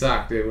movie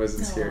sucked. It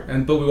wasn't scary.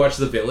 But we watched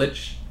The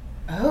Village.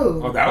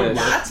 Oh,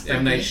 that's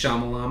M. Night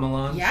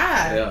Shyamalan.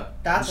 Yeah,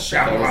 that's a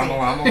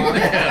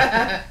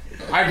Shyamalan.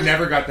 I've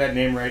never got that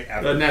name right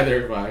ever.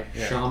 Neither have I.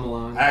 Yeah.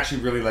 Shyamalan. I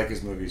actually really like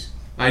his movies.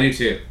 I do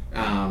too.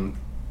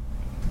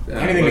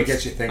 Anything that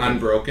gets you thinking.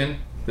 Unbroken,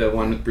 the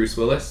one with Bruce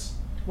Willis.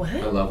 What?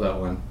 I love that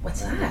one.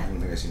 What's that? I don't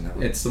think I've seen that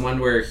one. It's the one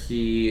where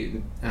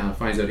he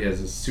finds out he has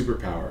a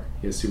superpower.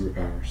 He has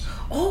superpowers.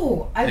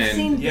 Oh, I've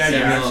seen.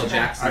 Samuel L.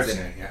 Jackson's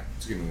in it. Yeah,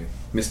 it's a good movie.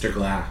 Mr.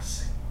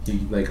 Glass. He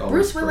always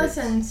Bruce Willis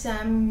and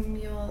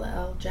Samuel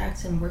L.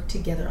 Jackson work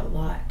together a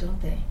lot,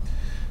 don't they?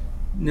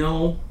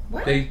 No.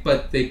 What? They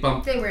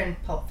bumped. They were in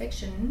Pulp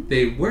Fiction.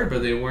 They were,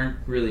 but they weren't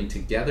really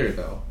together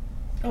though.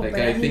 Oh,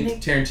 I think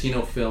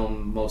Tarantino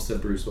filmed most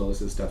of Bruce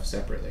Willis's stuff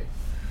separately.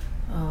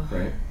 Oh,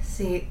 right.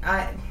 See,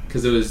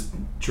 because it was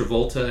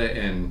Travolta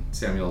and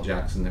Samuel L.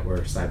 Jackson that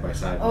were side by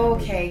side.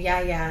 Okay,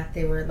 yeah,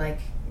 they were like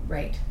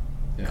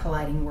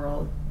colliding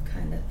world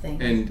kind of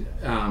thing. And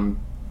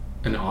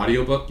an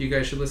audiobook you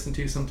guys should listen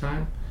to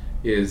sometime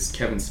is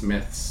Kevin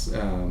Smith's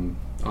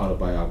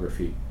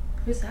autobiography.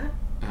 Who's that?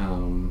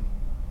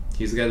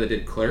 He's the guy that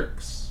did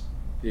Clerks.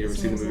 You ever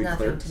seen the movie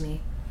Clerks? To me.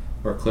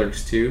 Or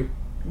Clerks 2?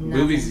 Nothing.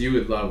 Movies you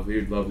would love. You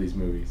would love these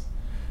movies.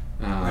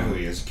 I know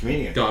he is a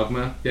comedian.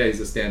 Dogma. Yeah, he's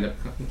a stand-up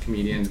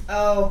comedian.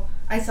 Oh,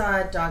 I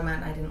saw Dogma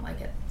and I didn't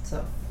like it.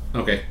 So.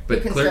 Okay, but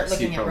you can Clerks, start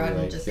looking he at probably Rod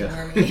and liked, just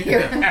ignore me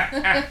here.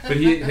 But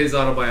his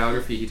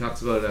autobiography, he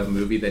talks about a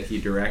movie that he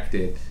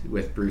directed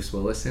with Bruce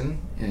Willis in,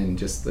 and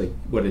just like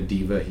what a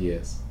diva he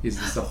is. He's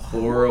just a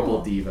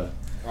horrible diva.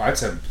 Oh,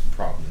 that's a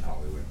problem in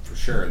Hollywood for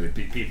sure. That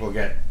people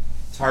get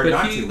hard But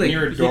not he to. When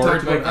you're a he dork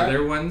talked about like that.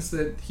 other ones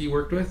that he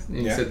worked with, and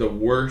he Yeah. said the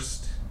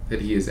worst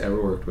that he has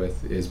ever worked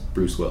with is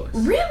Bruce Willis.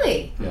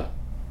 Really? Yeah.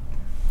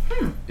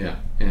 Yeah,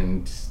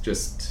 and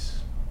just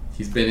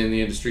he's been in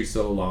the industry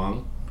so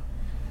long,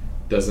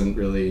 doesn't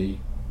really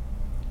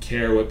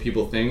care what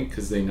people think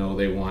because they know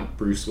they want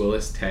Bruce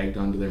Willis tagged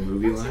onto their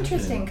movie That's line.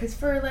 interesting, because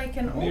for like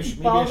an Maybe I old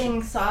should-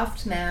 balding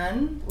soft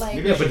man, like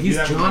Maybe Yeah, I should but do he's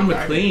that with John my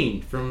guy.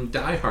 McClane from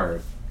Die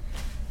Hard.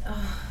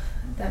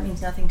 that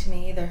means nothing to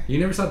me either. You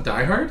never saw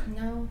Die Hard?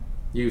 No.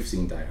 You've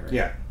seen Die Hard.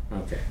 Yeah.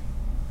 Okay.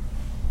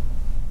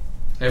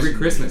 Every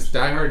Christmas,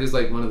 Die Hard is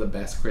like one of the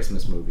best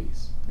Christmas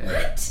movies ever.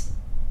 What?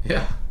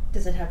 Yeah.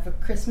 Does it have a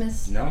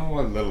Christmas No,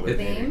 a little bit.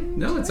 maybe. theme?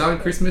 No, to it's it? on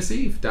Christmas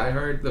Eve. Die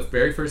Hard, the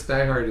very first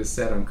Die Hard is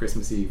set on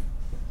Christmas Eve.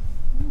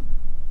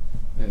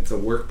 And it's a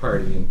work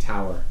party in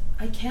Tower,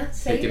 I can't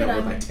say taken that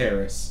over by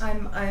terrorists.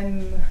 I'm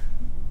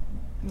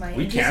my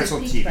We interest is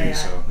canceled piqued by TV, that.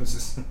 so this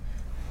is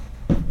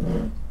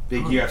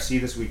big UFC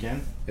this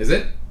weekend. Is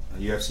it?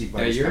 UFC Yeah,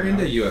 buddies. you're coming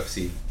into up.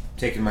 UFC.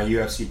 Taking my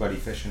UFC buddy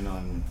fishing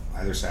on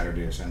either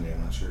Saturday or Sunday.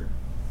 I'm not sure.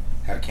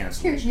 Had a Your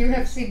cancellation.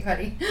 UFC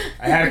buddy.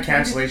 I had a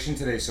cancellation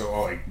today,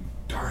 so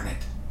darn it.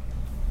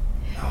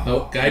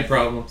 Oh, guide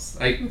problems.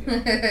 For people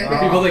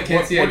Uh, that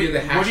can't see, I do the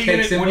what are you hashtag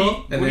gonna- symbol.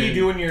 What and do you then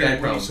do when guide when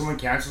problems. someone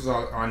cancels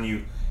on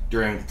you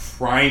during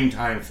prime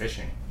time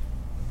fishing?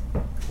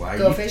 Why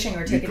Go you- fishing or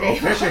you take a go day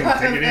fishing. off.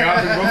 Take a day off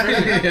and go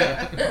fishing.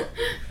 Yeah.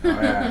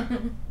 Oh, yeah.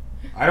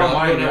 I don't I'll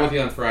mind. go down that. with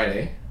you on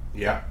Friday.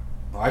 Yeah.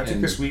 Well, I took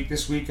And- this week.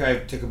 This week I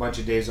took a bunch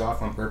of days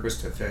off on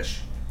purpose to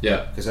fish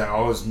Yeah. because I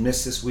always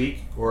miss this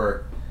week,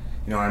 or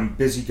I'm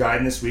busy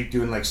guiding this week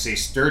doing like say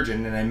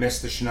sturgeon, and I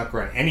missed the Chinook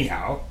run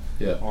anyhow.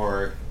 Yeah.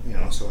 Or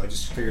so I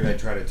just figured I'd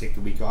try to take the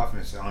week off,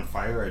 and it's on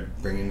fire.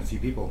 I'd bring in a few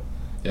people.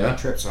 Yeah.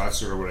 Trip. So that's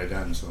sort of what I've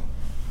done. So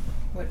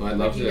What, Well, I'd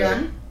what love you to-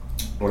 done?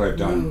 what I've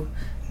done, Ooh.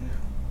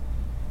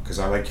 because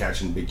I like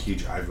catching big,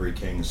 huge ivory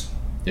kings,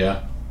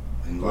 Yeah.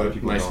 and a lot of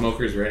people My don't.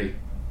 smoker's ready.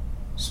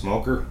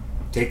 Smoker.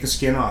 Take the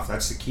skin off.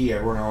 That's the key.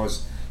 Everyone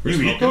always. For You eat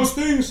smoking? those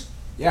things?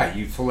 Yeah,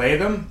 you fillet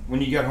them. When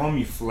you get home,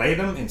 you fillet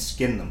them and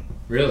skin them.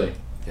 Really?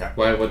 Yeah.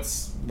 Why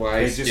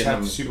They skin just have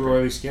them? super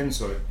oily skin,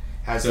 so it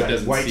has So it that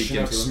doesn't white seep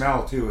Chinook into them?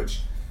 smell too.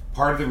 Which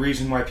part of the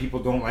reason why people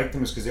don't like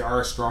them is because they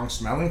are a strong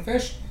smelling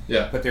fish,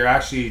 Yeah. but they're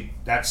actually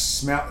that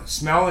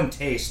smell and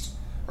taste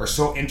are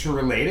so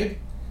interrelated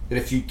that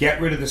if you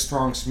get rid of the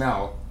strong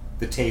smell,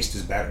 the taste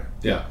is better.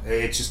 Yeah.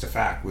 It's just a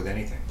fact with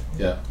anything.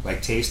 Yeah.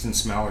 Like taste and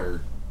smell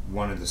are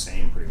one and the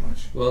same pretty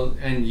much. Well,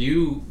 and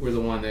you were the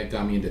one that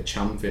got me into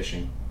chum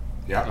fishing.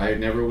 Yeah. I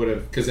never would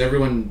have, because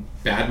everyone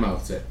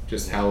badmouths it,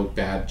 just how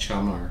bad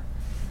chum are.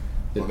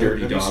 The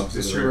dirty dogs.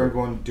 This of the year I'm river.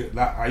 going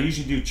to I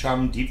usually do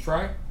chum deep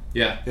fry.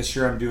 Yeah. This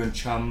year I'm doing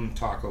chum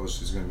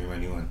tacos. Is going to be my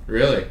new one.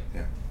 Really?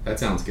 Yeah. That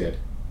sounds good.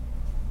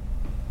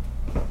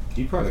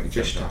 Deep fry like a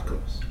Fish chum taco.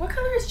 tacos. What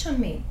color is chum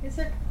meat? Is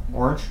it?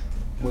 Orange.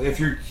 Well, if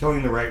you're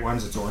killing the right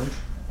ones, it's orange.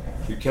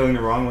 If you're killing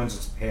the wrong ones,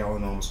 it's pale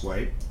and almost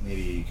white.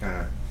 Maybe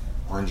kind of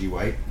orangey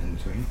white in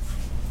between.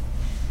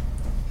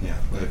 Yeah,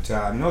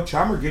 but no,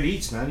 chum are good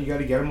eats, man. You got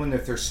to get them when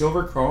if they're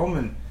silver chrome,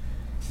 and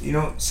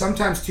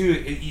sometimes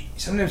too.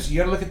 Sometimes you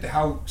got to look at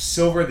how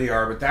silver they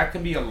are, but that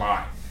can be a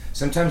lie.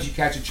 Sometimes you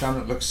catch a chum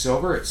that looks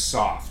silver, it's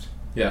soft.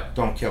 Yeah.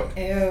 Don't kill it.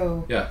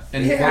 Ew. Yeah.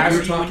 And It what has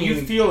you're to be- when talking.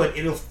 you feel it,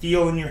 it'll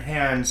feel in your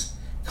hands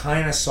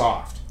kind of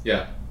soft.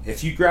 Yeah.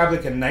 If you grab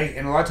like a knife,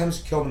 and a lot of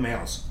times kill the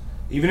males.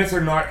 Even if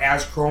they're not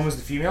as chrome as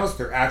the females,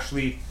 they're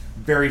actually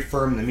very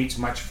firm. The meat's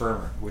much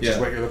firmer, which is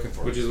Yeah. what you're looking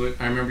for. Which is what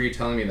I remember you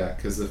telling me that,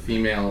 because the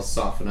females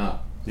soften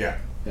up yeah.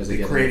 as they They're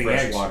get into creating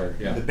fresh eggs. water.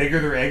 Yeah. The bigger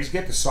their eggs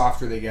get, the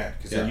softer they get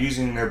because Yeah. they're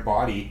using their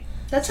body.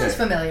 That sounds to-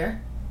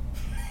 familiar.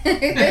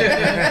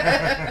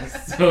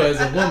 So as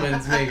a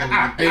woman's making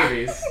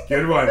babies.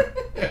 Good one.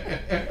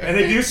 And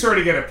they do sort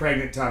of get a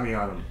pregnant tummy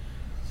on them.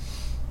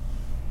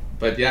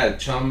 But yeah,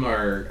 chum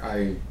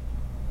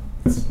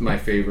it's my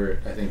favorite.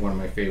 I think one of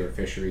my favorite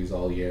fisheries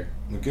all year.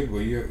 Well, good.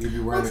 Well, you'll be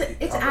wearing. Well,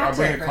 it's I'll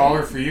bring a active, collar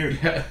right? for you.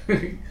 Yeah.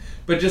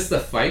 But just the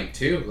fight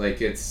too. Like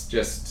it's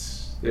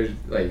just there's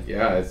like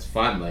it's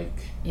fun. Like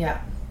Yeah.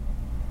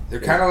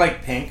 They're kind of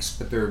like pinks,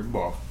 but they're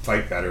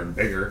fight better and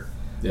bigger.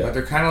 yeah. But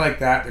they're kind of like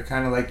that. They're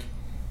kind of like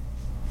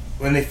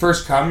when they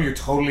first come, you're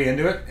totally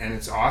into it and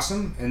it's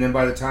awesome. And then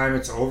by the time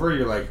it's over,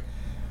 you're like,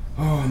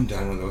 oh, I'm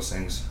done with those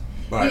things.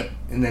 But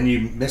and then you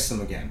miss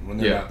them again when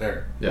they're Yeah. not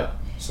there. Yeah.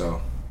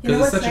 So You know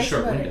 'Cause what's it's such a nice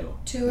short about window.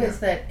 it too is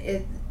that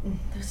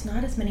there's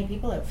not as many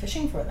people out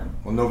fishing for them.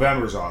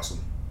 November is awesome.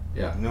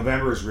 Yeah.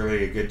 November is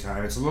really a good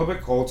time. It's a little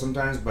bit cold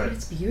sometimes, but But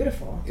it's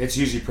beautiful. it's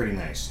usually pretty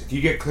nice. If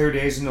you get clear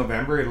days in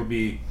November, it'll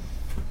be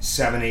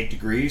 7-8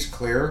 degrees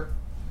clear,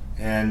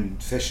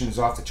 and fishing's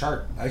off the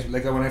chart.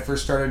 Like when I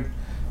first started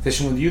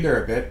fishing with you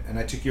there a bit, and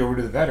I took you over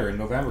to the Vetter in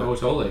November. Oh,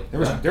 totally.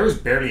 There was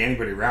barely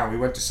anybody around. We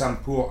went to some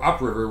pool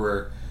upriver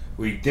where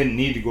we didn't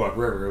need to go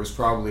upriver. It was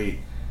probably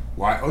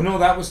oh no,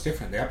 that was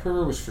different. The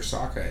upriver was for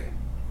sockeye.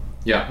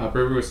 Yeah.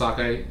 Upriver was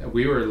sockeye.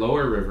 We were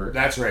lower river,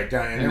 That's right.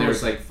 Down and there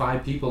was like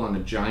 5 people on a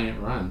giant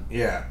run.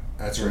 yeah,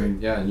 that's right.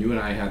 And, yeah, and you and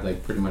I had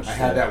like pretty much I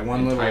had that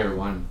one entire little-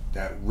 one.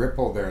 That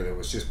ripple there that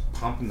was just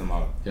pumping them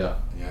out. Yeah.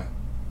 Yeah.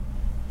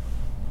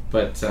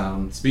 But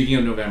speaking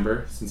of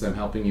November, since I'm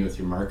helping you with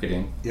your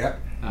marketing, Yeah.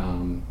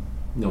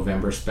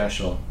 November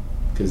special,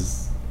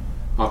 because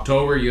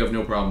October you have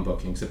no problem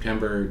booking.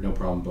 September, no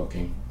problem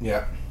booking.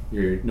 Yeah.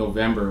 Your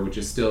November, which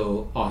is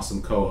still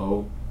awesome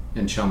coho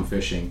and chum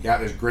fishing. Yeah,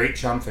 there's great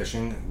chum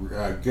fishing.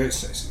 Good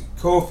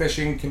coho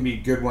fishing can be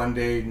good one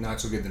day,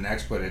 not so good the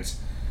next, but it's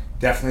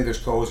definitely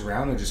there's cohos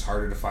around. They're just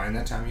harder to find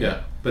that time of year.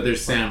 Yeah, but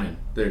there's salmon.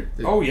 And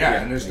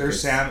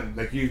there's salmon.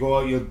 Like you go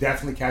out, you'll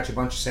definitely catch a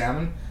bunch of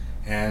salmon,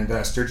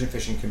 and sturgeon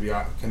fishing can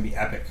be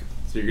epic.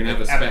 So you're gonna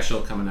have a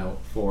special coming out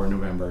for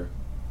November.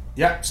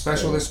 Yeah,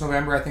 special this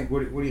November. I think.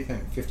 What do you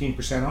think?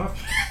 15% off.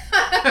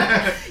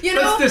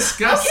 Let's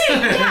discuss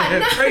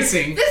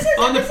pricing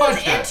on the podcast.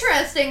 This is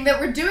interesting that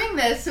we're doing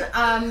this.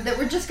 That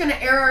we're just going to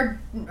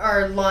air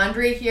our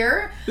laundry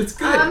here. It's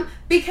good.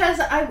 Because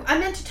I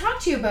meant to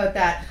talk to you about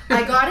that.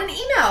 I got an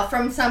email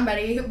from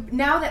somebody who,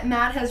 now that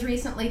Matt has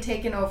recently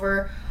taken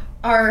over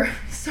our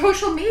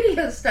social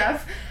media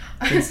stuff.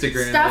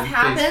 Instagram stuff and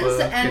happens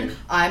Facebook and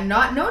I'm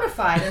not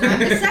notified, and I'm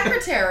the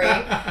secretary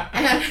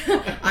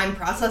and I'm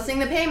processing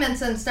the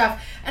payments and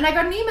stuff, and I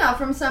got an email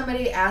from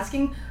somebody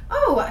asking,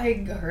 oh,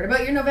 I heard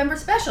about your November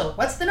special.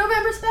 What's the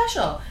November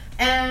special?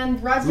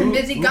 And Rod's been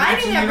busy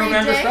guiding every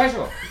November day.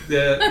 Special?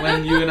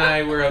 When you and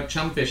I were out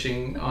chum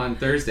fishing on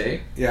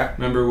Thursday, Yeah.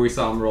 remember we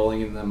saw him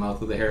rolling in the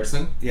mouth of the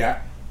Harrison?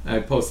 Yeah.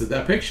 I posted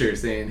that picture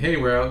saying, hey,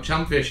 we're out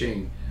chum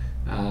fishing.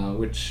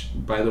 Which,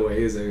 by the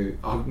way,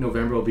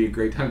 November will be a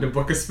great time to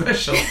book a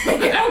special.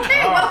 Okay,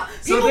 well,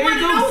 so there you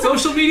go. know.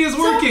 Social media's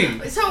working.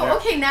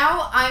 Okay,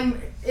 now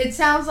it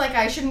sounds like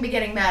I shouldn't be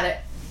getting mad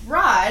at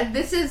Rod.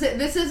 This is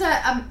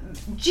a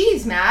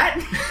geez,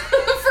 Matt,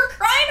 for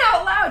crying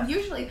out loud.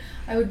 Usually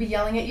I would be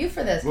yelling at you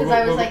for this because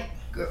I was like,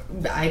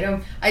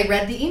 I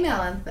read the email,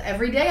 and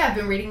every day I've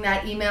been reading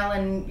that email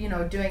and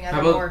doing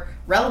other more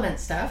relevant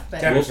stuff.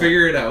 But we'll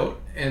figure it out,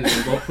 and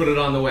then we'll put it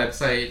on the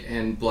website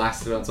and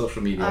blast it on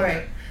social media. All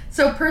right.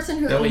 So person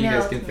who that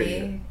emailed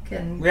me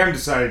can. We haven't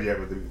decided yet,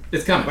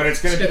 it's coming. But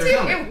it's going to be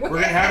coming. We're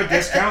going to have a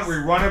discount.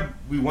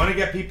 We want to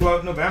get people out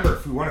in November.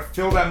 If we want to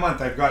fill that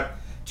month, I've got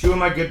 2 of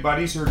my good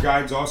buddies who are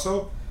guides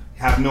also.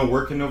 Have no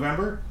work in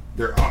November.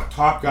 They're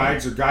top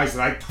guides. They're guys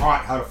that I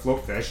taught how to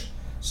float fish.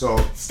 So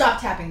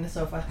stop tapping the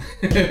sofa.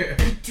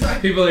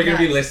 People are going to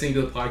be listening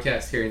to the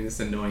podcast, hearing this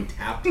annoying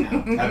tap.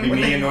 That'd be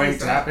me annoying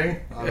tapping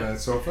on the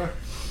sofa.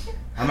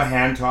 I'm a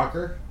hand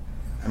talker.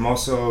 I'm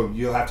also,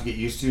 you'll have to get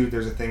used to,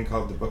 there's a thing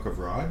called the Book of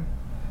Rod.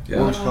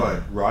 Yeah. What would you call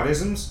it?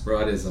 Rodisms?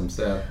 Rodisms,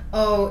 yeah.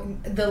 Oh,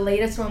 the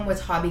latest one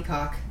was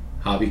hobbycock.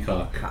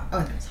 Hobbycock. Oh,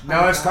 that's hobbycock.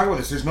 Now let's talk about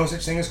this. There's no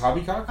such thing as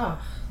hobbycock?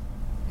 Oh.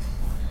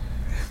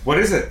 What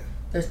is it?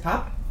 There's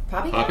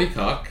poppycock?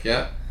 Poppycock,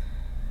 yeah.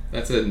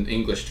 That's an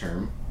English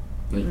term.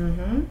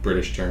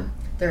 British term.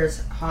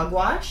 There's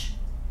hogwash.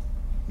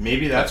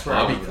 Maybe that's where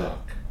hobbycock.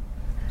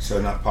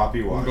 So not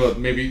poppy wash. Well,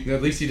 maybe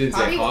at least you didn't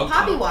say hogcock.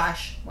 Poppy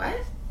wash. What?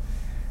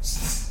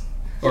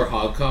 Or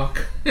hogcock.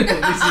 At least you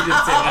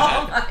didn't say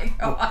that.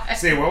 Oh my god.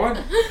 Say what one?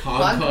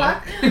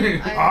 Hogcock.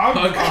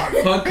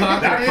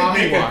 Hogcock. That could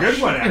make wash. a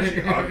good one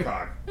actually.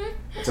 Hogcock.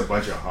 It's a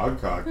bunch of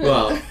hogcock.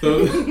 Well,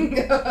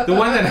 the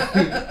one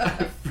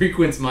that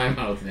frequents my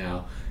mouth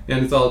now,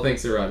 and it's all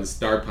thanks to Rod, is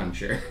Star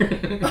Puncher.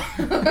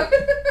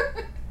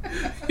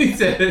 He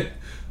said,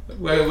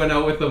 I went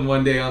out with him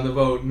one day on the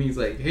boat, and he's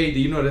like, hey, do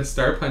you know what a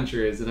Star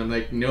Puncher is? And I'm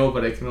like, no,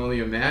 but I can only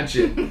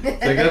imagine.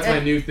 It's like, that's my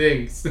new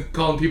thing,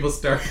 calling people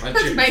Star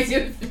Punchers. That's my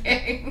new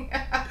thing.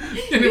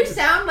 You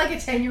sound like a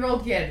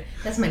 10-year-old kid.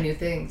 That's my new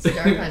thing,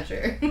 Star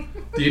Puncher.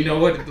 Do you know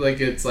what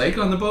it's like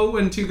on the boat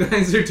when 2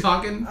 guys are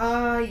talking?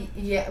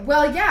 Yeah.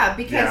 Well, yeah,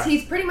 because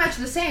he's pretty much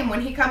the same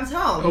when he comes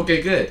home.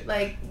 Okay, good.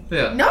 Like,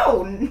 yeah.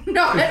 No,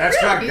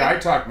 that's really. not guy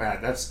talk,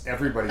 Matt. That's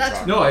everybody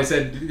talk. No, I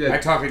said I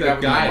talk like that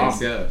with guys, my mom.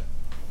 yeah.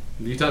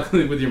 You talk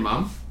with your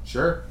mom?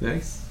 Sure.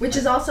 Nice. Which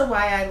is also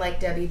why I like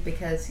Debbie,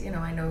 because,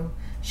 I know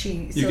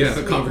she You can have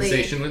a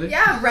conversation with it?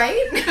 Yeah,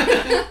 right?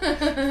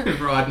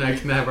 Rod and I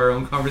can have our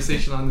own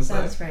conversation on the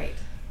side. That's right.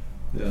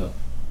 Yeah.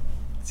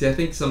 See, I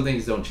think some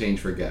things don't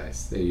change for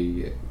guys.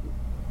 They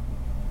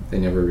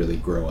never really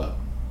grow up.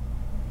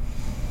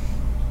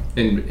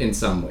 In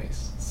some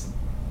ways.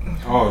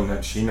 Oh,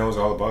 no, she knows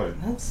all about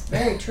it. That's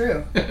very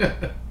true.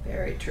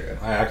 Very true.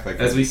 I act like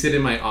as we sit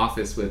in my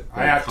office with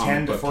I act comic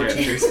 10 to book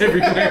 14 characters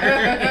everywhere.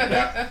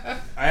 Yeah.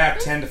 I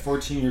act 10 to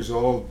 14 years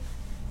old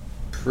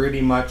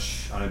pretty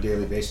much on a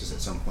daily basis at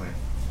some point.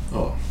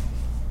 Oh,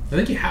 I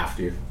think you have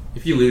to.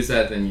 If you lose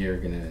that, then you're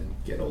gonna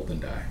get old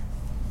and die.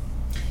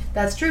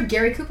 That's true.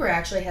 Gary Cooper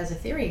actually has a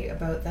theory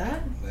about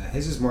that.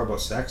 His is more about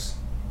sex.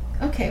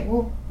 Okay,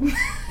 well,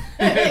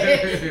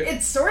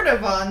 it's sort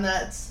of on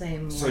that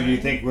same line. So you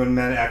think when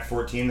men act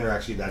 14,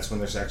 that's when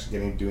they're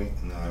actually doing?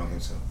 No, I don't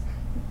think so.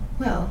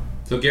 Well.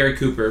 So Gary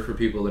Cooper, for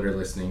people that are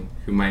listening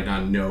who might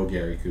not know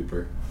Gary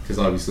Cooper, because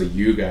obviously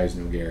you guys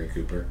know Gary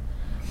Cooper,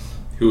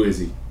 who is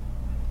he?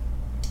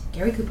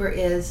 Gary Cooper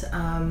is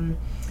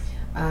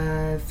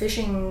a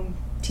fishing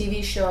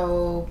TV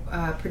show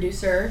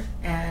producer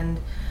and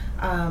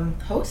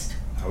host.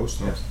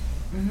 Host, yes.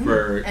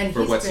 Mm-hmm.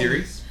 For what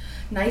series?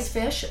 Nice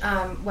Fish.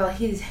 Well,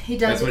 he does.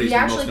 That's what he's he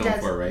actually most known does.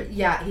 for, right?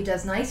 Yeah, he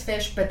does Nice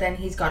Fish, but then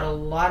he's got a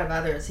lot of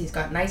others. He's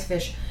got Nice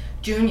Fish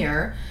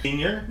Junior,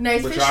 Senior,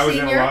 Nice which Fish I was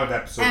Senior, in a lot of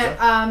episodes of.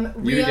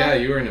 and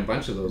You were in a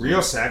bunch of those. Real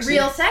ones. Sexy.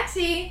 Real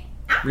Sexy.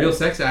 Ow. Real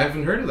Sexy. I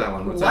haven't heard of that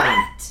one. What's that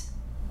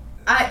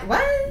one?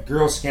 What?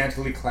 Girls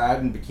scantily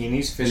clad in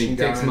bikinis And he fishing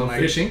takes down them in out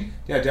fishing?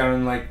 down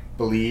in like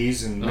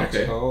Belize and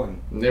Mexico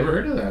and Never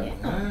heard of that.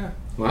 Yeah.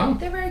 Wow.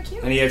 They're very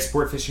cute. and he had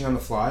Sport Fishing on the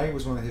Fly. It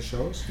was one of his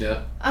shows.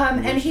 Yeah.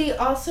 And he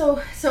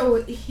also,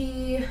 so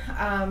he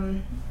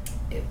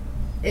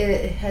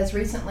it has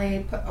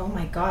recently put, oh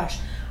my gosh,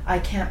 I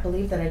can't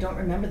believe that I don't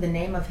remember the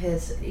name of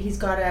his, he's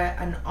got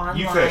an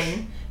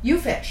online,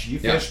 YouFish.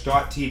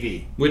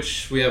 YouFish.tv.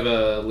 Which we have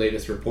a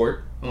latest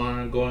report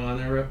going on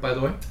there, by the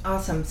way.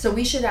 Awesome. So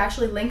we should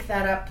actually link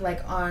that up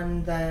like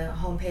on the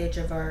homepage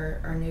of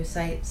our new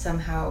site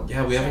somehow.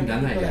 Yeah, we haven't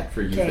done that yet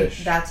for Okay,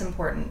 YouFish. that's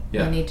important.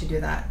 Yeah. We need to do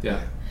that.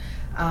 Yeah.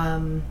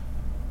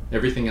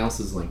 Everything else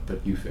is linked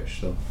but YouFish,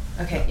 so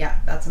Okay, yeah,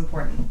 that's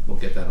important. we'll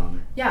get that on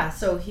there. Yeah,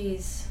 so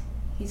he's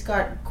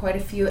got quite a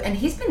few, and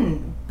he's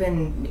been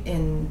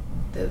in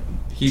the I don't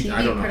TV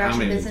know how production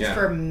many, business yeah.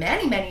 for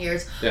many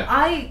years. Yeah.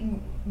 I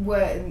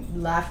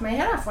laughed my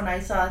head off when I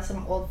saw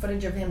some old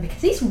footage of him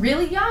because he's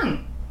really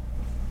young.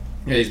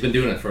 Yeah, he's been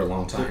doing it for a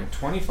long time.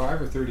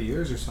 25 or 30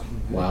 years or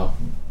something. Yeah. Wow.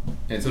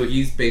 And so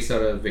he's based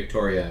out of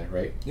Victoria,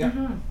 right? Yeah.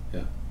 Mm-hmm.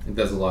 Yeah. And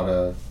does a lot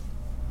of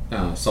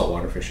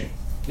saltwater fishing.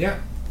 Yeah.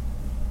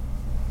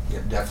 Yeah,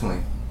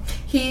 definitely.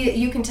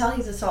 You can tell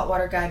he's a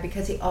saltwater guy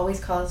because he always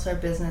calls our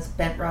business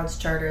Bent Rods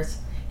Charters.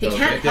 He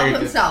can't there help you go.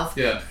 himself.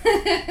 Yeah.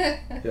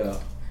 Yeah.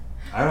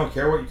 I don't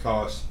care what you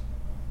call us.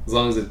 As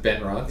long as it's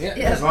bent rods. Yeah,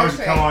 Yeah, as long as you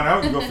that's come right. on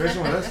out and go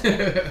fishing with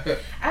us.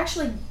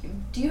 Actually,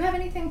 do you have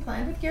anything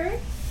planned with Gary in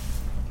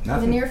the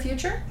Nothing. near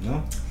future?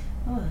 No.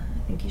 Oh,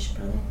 I think you should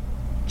probably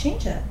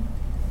change that.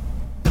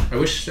 I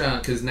wish,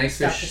 because Nice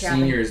Stop Fish the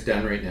tapping. Senior is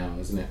done right now,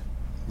 isn't it?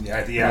 Yeah,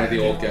 One of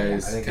the old I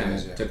guys think it kind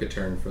is, of yeah. took a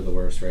turn for the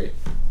worse, right?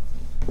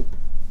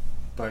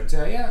 But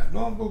yeah,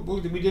 no, we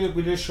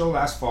did a show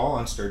last fall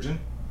on sturgeon.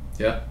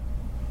 Yeah.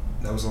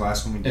 That was the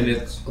last one we did.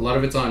 And a lot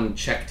of it's on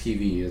Czech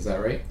TV, is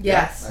that right?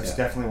 Yes. That's Yeah.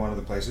 definitely one of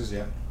the places.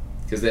 Yeah.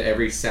 Because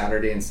every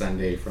Saturday and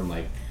Sunday from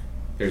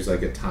there's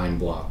like a time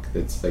block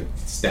that's like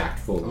stacked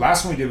full. The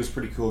last one we did was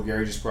pretty cool.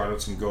 Gary just brought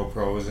out some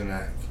GoPros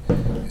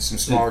and some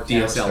smaller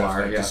camera DSLR, stuff.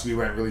 Like, yeah. just, we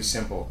went really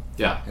simple.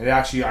 Yeah. And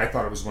actually, I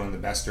thought it was one of the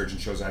best sturgeon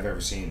shows I've ever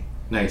seen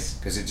Nice.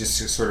 because it just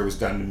sort of was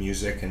done to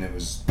music and it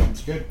was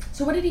good.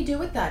 So what did he do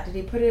with that? Did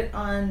he put it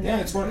on Yeah,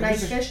 it's one-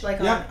 Nice it's a- Fish, like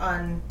yeah.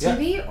 on Yeah.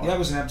 TV? Yeah, it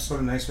was an episode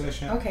of Nice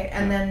Fish. Yeah. Okay,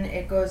 and then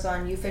it goes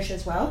on YouFish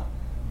as well?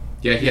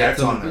 Yeah, he Yeah, had it's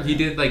some, on there, he yeah.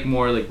 did like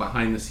more like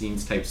behind the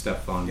scenes type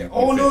stuff on. Yeah.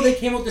 Oh no, YouFish. they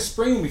came out this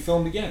spring and we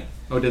filmed again.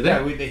 Oh, did they?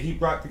 Yeah, he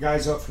brought the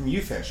guys out from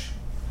YouFish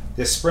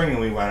this spring and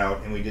we went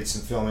out and we did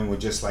some filming with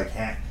just like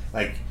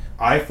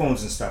iPhones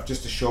and stuff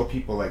just to show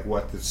people like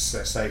what the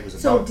site was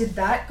So about. did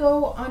that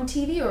go on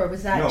TV or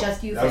was that no,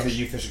 just YouFish? that was a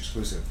YouFish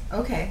exclusive.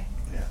 Okay.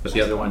 Yeah. But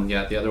the other one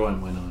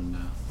went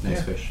on Nice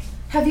Yeah. Fish.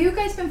 Have you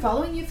guys been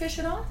following YouFish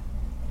at all?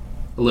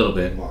 A little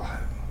bit. Well,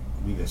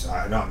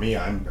 not me.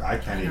 I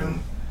can't I know. even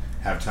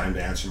have time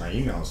to answer my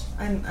emails.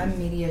 I'm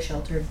media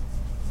sheltered.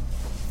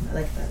 I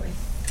like it that way.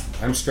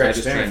 I'm stretched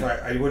just thin. If trying-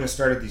 I wouldn't have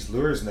started these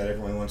lures that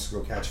everyone wants to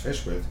go catch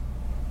fish with.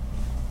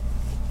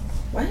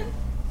 What?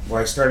 Well,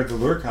 I started the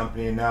lure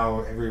company, and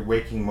now every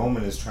waking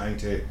moment is trying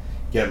to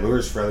get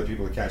lures for other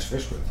people to catch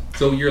fish with.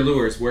 So your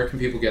lures, where can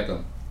people get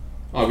them?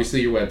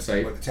 Obviously your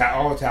website. But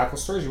all the tackle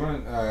stores, you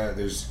want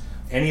there's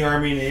any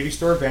Army and Navy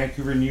store,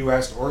 Vancouver, New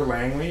West, or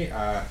Langley.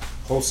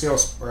 Wholesale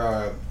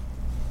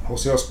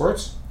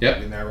Sports. Yep.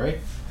 Isn't that right?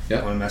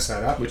 Yep. Want to mess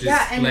that up? Which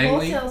Yeah, is and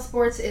Langley. Wholesale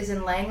Sports is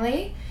in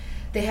Langley.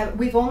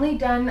 We've only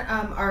done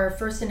our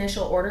first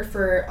initial order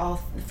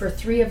for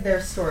 3 of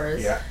their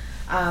stores. Yeah.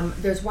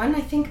 There's one, I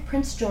think,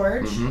 Prince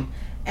George, Mhm.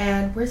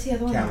 and where's the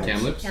other one?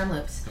 Kamloops.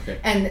 Kamloops. Okay.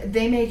 And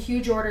they made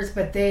huge orders,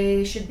 but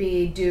they should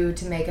be due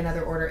to make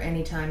another order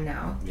anytime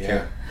now.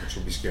 Yeah, which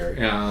will be scary.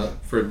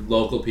 For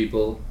local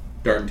people,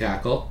 Dart and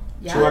Tackle.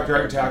 Yeah. Chilliwack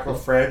Dart and Tackle,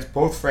 Fred's,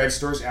 both Fred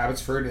stores,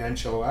 Abbotsford and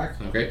Chilliwack.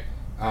 Okay.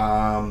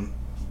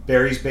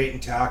 Barry's Bait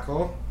and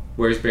Tackle,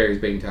 Where's Barry's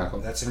Bait and Tackle?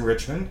 that's in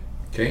Richmond.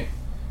 Okay.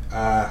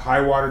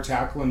 High Water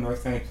Tackle in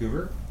North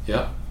Vancouver.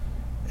 Yep.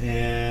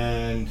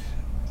 And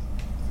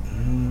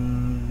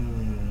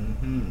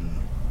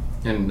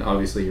And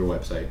obviously your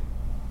website.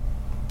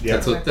 yeah,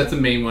 That's the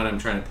main one I'm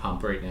trying to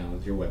pump right now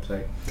is your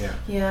website. yeah.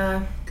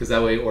 Yeah. Because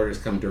that way orders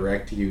come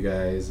direct to you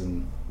guys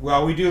and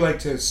Well, we do like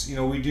to,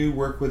 we do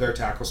work with our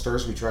tackle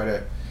stores. We try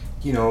to,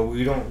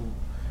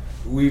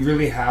 we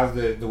really have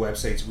the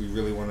websites. We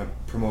really want to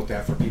promote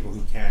that for people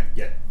who can't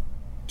get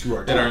to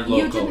our that aren't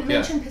You local. didn't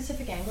mention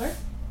Pacific Angler.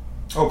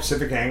 Oh,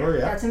 Pacific Angler,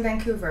 yeah. That's in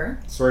Vancouver.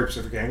 Sorry,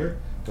 Pacific Angler.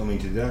 Don't mean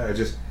to do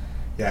that.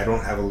 I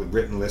don't have a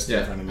written list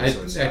in front of me.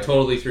 So it's I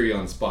totally threw you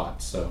on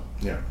spot, so.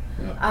 yeah.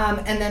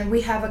 And then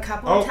we have a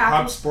couple Oh, of Hub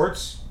tackles.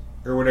 Sports,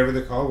 or whatever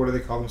they're called. What do they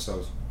call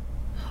themselves?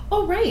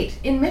 Oh, right,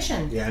 in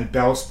Mission. Yeah, and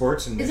Bell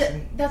Sports in Is Mission.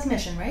 it? That's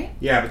Mission, right?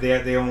 Yeah, but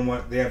they own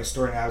one. They have a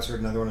store in Abbotsford,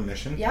 another one in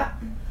Mission. Yeah.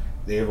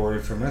 They have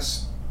ordered from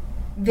us.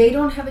 They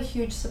don't have a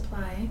huge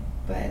supply,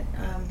 but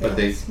they have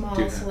a small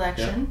do have,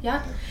 selection.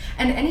 Yeah.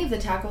 And any of the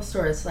tackle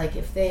stores, like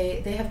if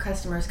they have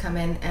customers come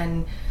in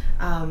and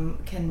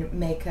can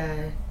make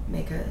a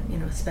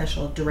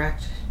special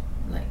direct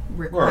like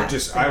request. Or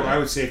just I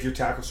would say if your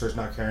tackle store's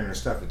not carrying their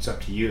stuff, it's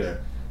up to you to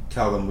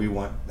tell them we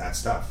want that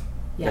stuff.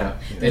 Yeah.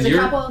 There's a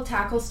couple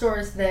tackle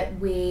stores that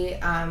we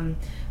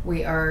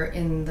are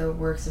in the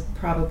works of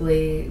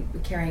probably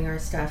carrying our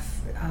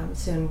stuff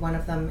soon. One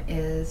of them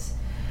is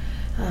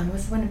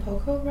what's the one in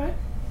Poco, Rod?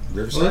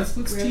 Riverside? Well,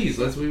 let's tease.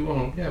 We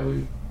won't. Yeah,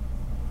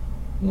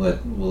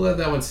 we'll let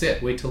that one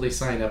sit. Wait till they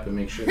sign up and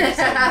make sure they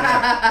sign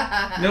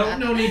up.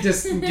 No need to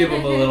give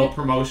them a little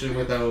promotion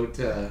without.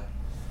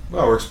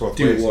 Well, it works both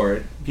ways.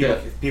 Ward.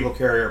 If people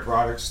carry our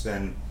products,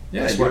 then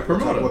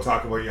we'll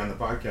talk about you on the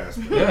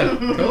podcast. Yeah,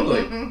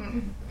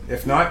 totally.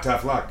 If not,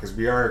 tough luck, because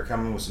we are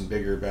coming with some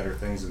bigger, better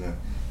things in the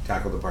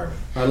tackle department.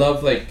 I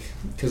love,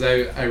 because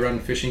I run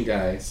Fishing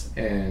Guys,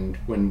 and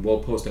when we'll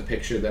post a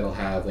picture that'll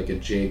have like a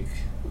jig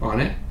on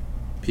it,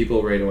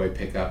 people right away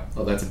pick up,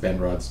 oh, that's a bent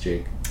rods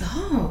jig.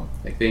 Oh.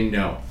 Like they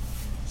know.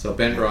 So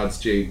bent rods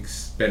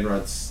jigs, bent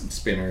rods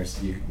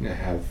spinners, you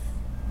have,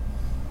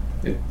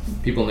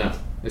 people know.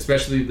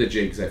 Especially the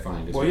jigs, I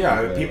find. Well,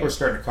 yeah, people are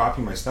starting to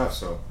copy my stuff,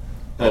 so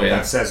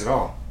that says it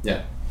all.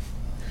 Yeah.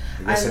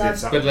 I guess I did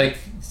something. But like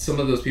some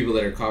of those people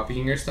that are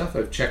copying your stuff,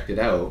 I've checked it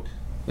out,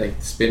 like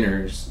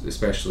spinners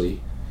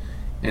especially,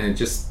 and it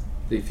just,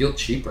 they feel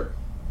cheaper.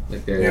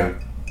 Like they're,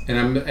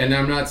 and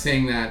I'm not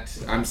saying that,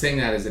 I'm saying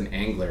that as an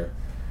angler.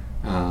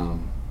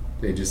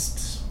 They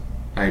just,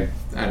 I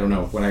don't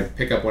know, when I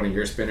pick up one of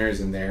your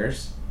spinners and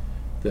theirs,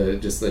 the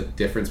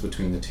difference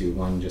between the two,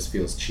 one just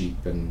feels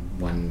cheap and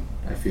one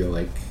I feel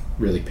like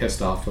really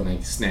pissed off when I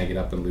snag it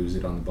up and lose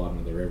it on the bottom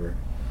of the river.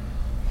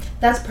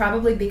 That's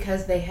probably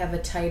because they have a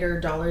tighter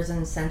dollars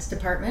and cents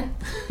department.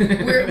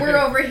 We're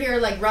over here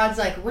like Rod's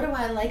like, what do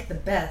I like the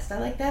best? I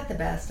like that the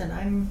best, and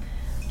I'm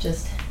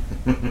just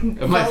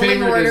my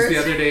favorite orders. is the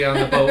other day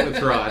on the boat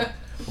with Rod,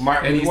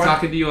 and he's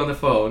talking to you on the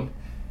phone,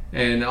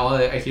 and all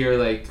I hear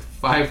like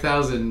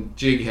 5,000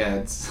 jig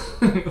heads.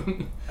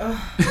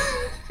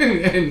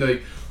 And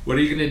like, what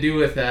are you gonna do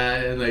with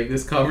that? And like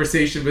this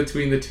conversation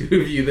between the two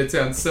of you that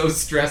sounds so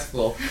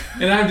stressful,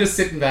 and I'm just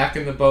sitting back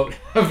in the boat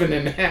having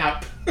a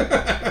nap.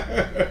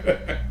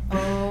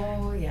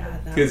 Oh yeah,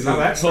 because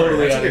that's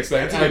totally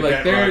unexpected. I'm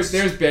like, there's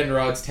Ben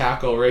Rod's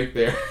tackle right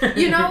there.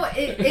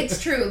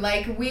 It's true.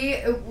 Like we,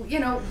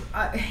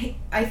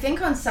 I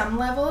think on some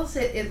levels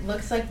it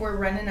looks like we're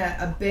running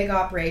a big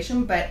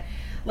operation, but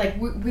like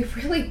we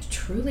really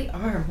truly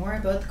are more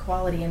about the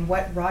quality and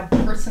what Rod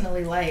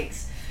personally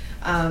likes.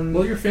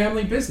 Well, your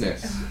family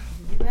business.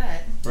 You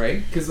bet.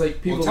 Right? Because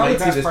like people like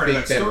see this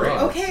big bent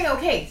rods.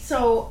 Okay.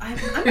 So I'm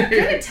not good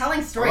at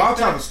telling stories. Well, I'll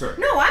tell the story.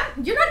 No,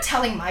 you're not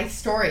telling my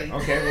story.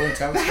 Okay, well,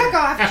 tell the story.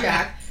 Back off,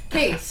 Jack.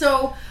 Okay,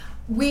 so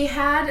we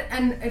had,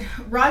 and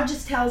Rod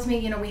just tells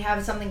me, we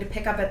have something to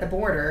pick up at the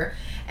border,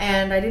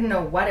 and I didn't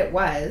know what it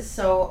was.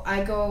 So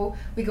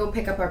we go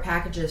pick up our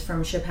packages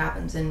from Ship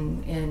Happens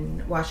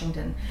in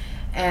Washington,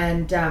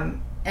 and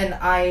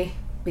I,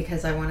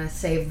 because I want to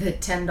save the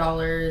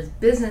 $10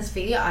 business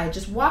fee, I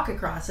just walk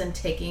across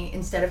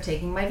instead of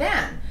taking my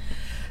van.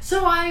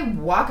 So I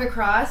walk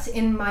across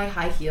in my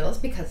high heels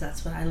because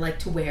that's what I like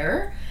to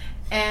wear,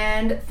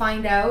 and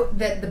find out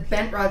that the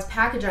bent rods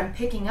package I'm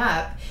picking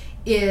up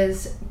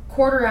is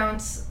 1/4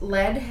 ounce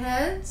lead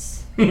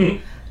heads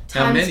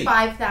times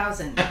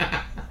 5,000.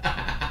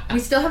 We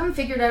still haven't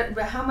figured out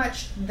how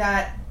much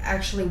that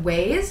actually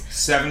weighs.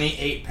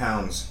 78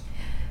 pounds.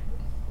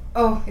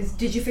 Oh,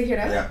 did you figure it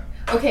out? Yeah.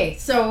 Okay,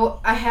 so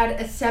I had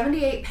a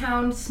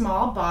 78-pound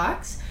small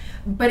box,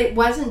 but it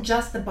wasn't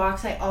just the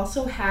box. I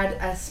also had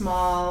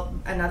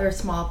another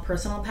small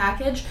personal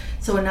package.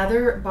 So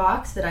another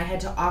box that I had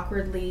to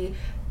awkwardly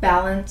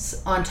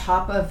balance on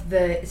top of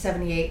the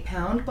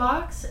 78-pound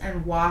box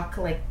and walk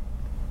like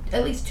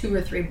at least 2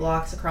 or 3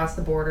 blocks across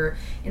the border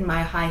in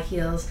my high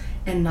heels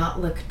and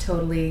not look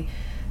totally,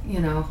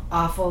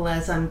 awful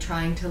as I'm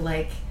trying to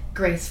like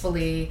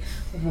gracefully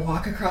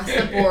walk across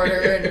the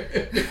border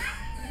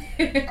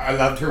and I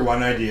loved her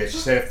one idea. She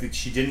said if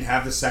she didn't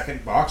have the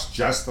second box,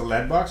 just the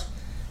lead box,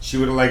 she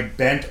would have like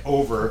bent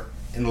over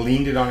and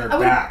leaned it on her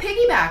back. I would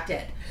piggybacked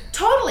it.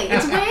 Totally.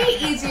 It's way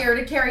easier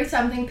to carry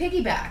something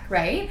piggyback,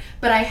 right?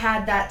 But I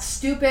had that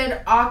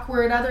stupid,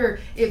 awkward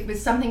it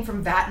was something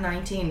from VAT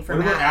 19 for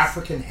What about Max.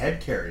 African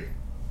head carry?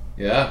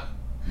 Yeah.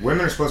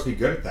 Women are supposed to be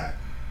good at that.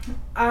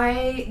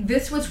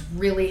 This was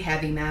really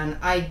heavy, man.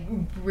 I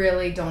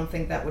really don't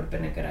think that would have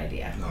been a good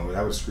idea. No,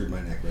 that would have screwed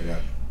my neck right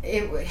up.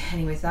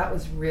 Anyways, that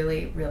was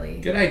really, really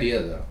good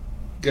idea though.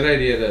 Good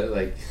idea to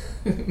like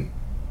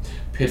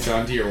pitch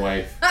onto your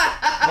wife.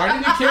 Why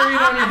didn't you carry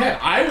it on your head?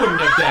 I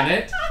wouldn't have done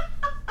it,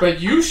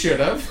 but you should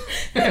have.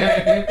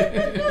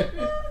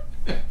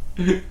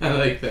 I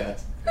like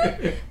that.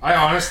 I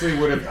honestly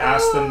would have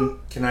asked them,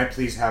 "Can I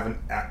please have an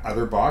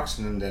other box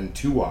and then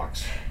 2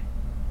 walks?"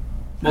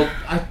 Well,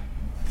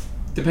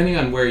 depending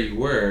on where you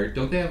were,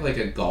 don't they have like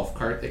a golf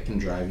cart that can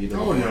drive you to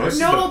the Oh, no, border? this is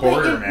the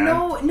border, man.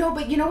 No,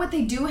 but you know what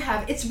they do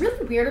have? It's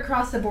really weird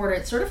across the border.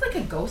 It's sort of like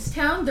a ghost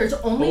town. There's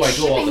only I go all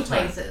shipping the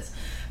time. places.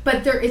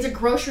 But there is a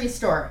grocery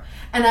store.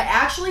 And I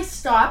actually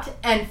stopped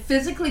and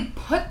physically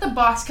put the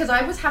box, because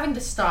I was having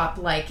to stop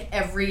like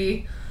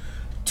every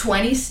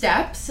 20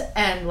 steps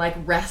and like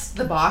rest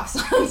the box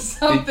on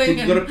something. Did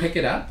you go to pick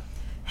it up?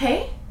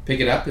 Hey? Pick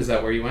it up? Is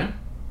that where you went?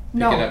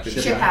 No, it up to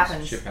ship ship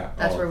happens. Ship happens.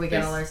 That's where we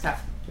get all our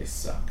stuff. They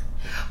suck.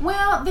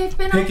 Well, they've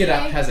been Pick okay. It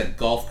Up has a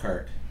golf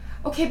cart.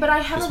 Okay, but I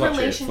have Just a watch your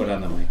relationship. foot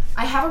on the mic.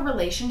 I have a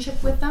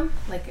relationship with them.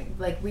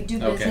 Like we do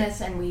Okay.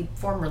 business and we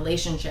form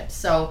relationships.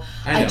 So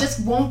I I know.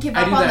 just won't give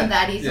I up do on that. them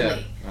that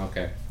easily. Yeah.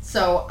 Okay.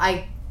 So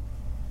I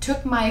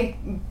took my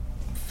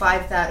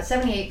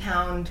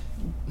 78-pound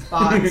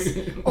box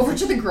over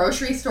to the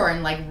grocery store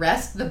and like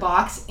rest the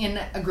box in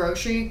a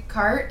grocery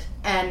cart,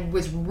 and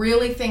was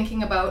really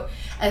thinking about,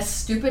 as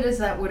stupid as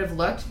that would have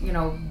looked,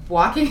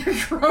 walking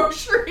a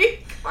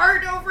grocery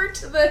cart over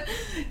to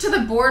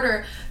the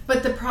border.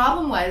 But the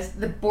problem was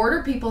the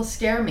border people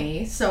scare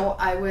me, so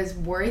I was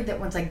worried that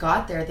once I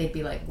got there they'd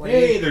be like,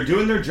 They're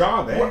doing their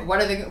job, eh?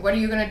 what are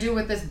you going to do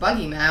with this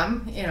buggy,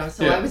 ma'am?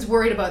 So Yeah. I was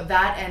worried about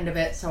that end of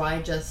it, so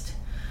I just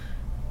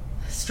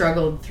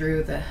struggled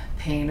through the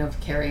pain of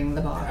carrying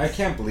the box. I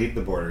can't believe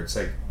the border. It's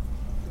like,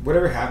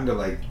 whatever happened to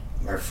like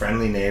our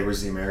friendly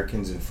neighbors, the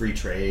Americans, and free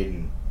trade,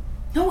 and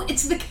No,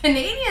 it's the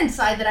Canadian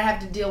side that I have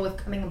to deal with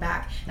coming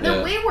back, and they're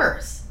Yeah. way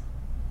worse.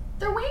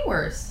 They're way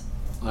worse.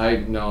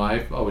 I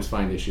always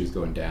find issues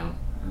going down.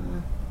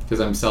 Because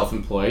I'm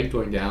self-employed,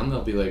 going down,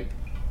 they'll be like,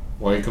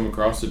 why you come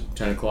across at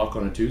 10 o'clock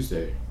on a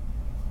Tuesday?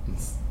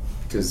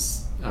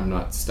 Because I'm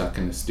not stuck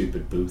in a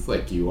stupid booth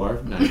like you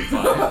are, 9 to 5.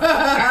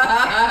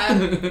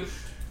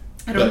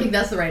 I don't think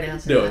that's the right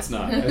answer. No, it's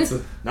not. It's No,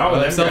 well,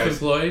 them I'm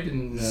self-employed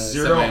and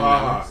zero semi-owned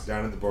haha house.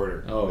 down at the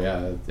border. Oh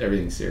yeah,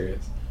 everything's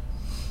serious.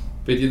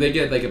 But do they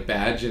get like a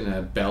badge and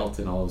a belt,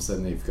 and all of a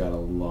sudden they've got a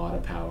lot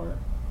of power?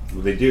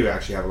 Well, they do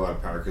actually have a lot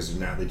of power because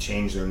now they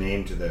changed their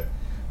name to the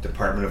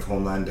Department of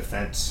Homeland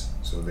Defense.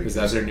 So they Is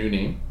that their new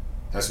name?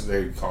 That's what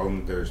they call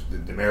them. The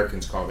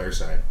Americans call their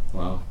side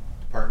Wow.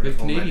 Department The of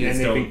Homeland, Canadians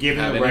and they've been don't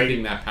given have the right.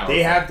 anything that powerful.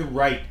 They have the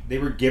right. They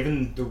were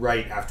given the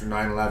right after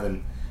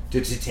 9/11 to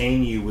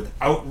detain you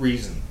without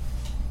reason.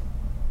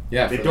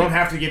 Yeah. They for don't like-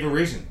 have to give a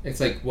reason. It's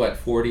like what,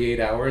 48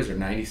 hours or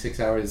 96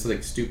 hours? It's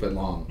like stupid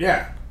long.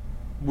 Yeah,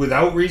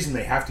 without reason,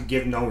 they have to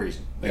give no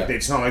reason. Like Yeah.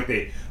 it's not like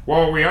they.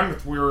 Well,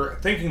 we're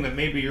thinking that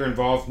maybe you're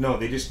involved. No,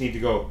 they just need to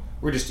go.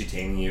 We're just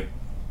detaining you,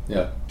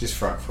 Yeah. just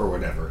for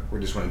whatever. We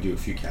just want to do a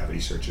few cavity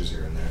searches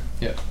here and there.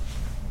 Yeah.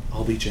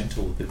 I'll be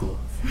gentle with the glove.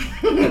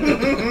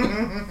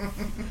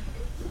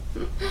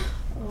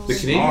 The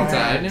Canadian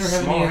side, I never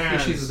have Small any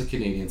hands. issues with the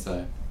Canadian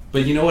side.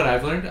 But you know what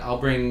I've learned? I'll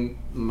bring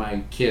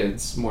my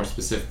kids, more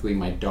specifically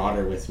my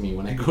daughter, with me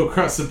when I go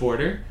across the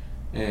border,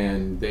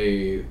 and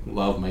they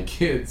love my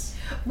kids.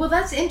 Well,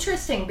 that's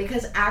interesting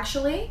because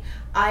actually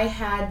I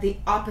had the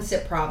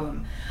opposite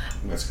problem.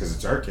 That's because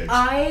it's our kids.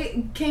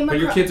 I came But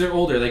across... your kids are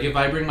older. Like if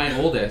I bring my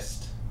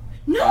oldest,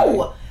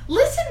 No!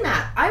 Listen,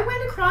 Matt. I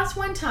went across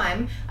one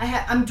time.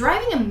 I'm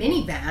driving a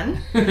minivan.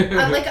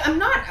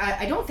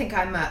 I don't think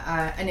I'm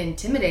an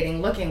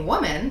intimidating looking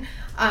woman.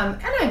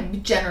 And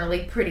I'm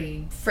generally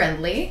pretty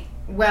friendly.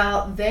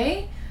 Well,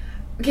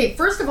 okay,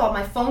 first of all,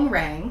 my phone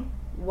rang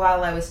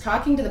while I was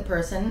talking to the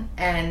person,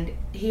 and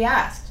he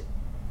asked,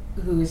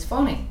 who's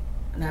phoning?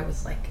 And I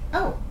was like,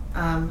 oh.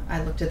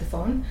 I looked at the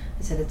phone.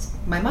 I said, it's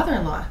my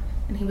mother-in-law.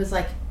 And he was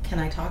like, can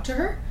I talk to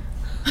her?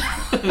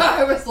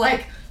 I was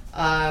like,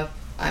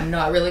 I'm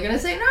not really going to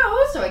say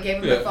no. So I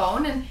gave him the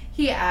phone, and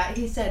he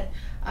said,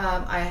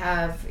 I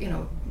have,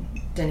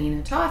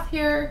 Danena Toth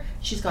here.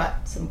 She's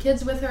got some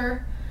kids with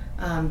her.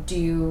 Do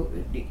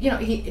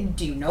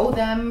you know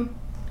them?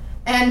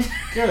 And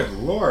Good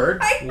Lord.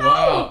 I know.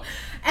 Wow.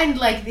 And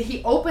like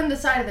he opened the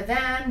side of the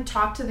van,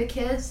 talked to the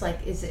kids,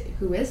 like,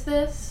 who is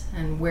this?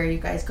 And where are you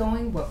guys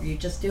going? What were you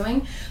just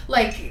doing?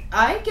 Like,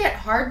 I get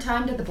hard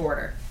timed at the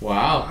border.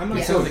 wow. I'm not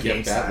Yeah. so Sounds like you have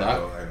against bad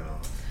that. luck. Though. I don't know.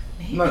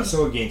 Maybe. I'm not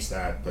so against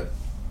that, but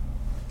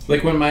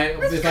Like when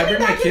It's if I coming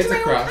bring my back kids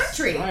into my own across,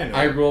 country. I know.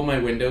 I roll my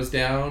windows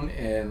down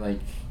and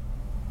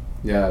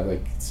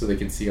so they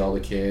can see all the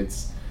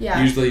kids.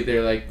 Yeah. Usually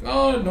they're like,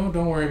 oh no,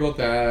 don't worry about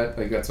that.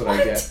 Like that's what I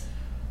What? get.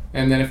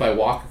 And then if I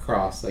walk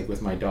across, like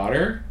with my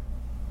daughter,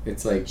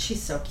 it's like,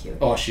 She's so cute.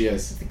 oh, she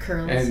is. The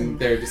curls And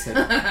they're just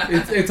like,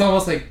 it's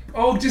almost like,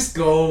 oh, just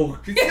go.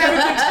 Just have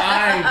a good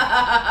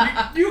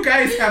time. You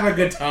guys have a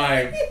good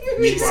time.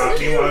 meanwhile,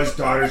 his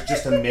daughter's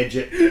just a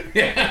midget.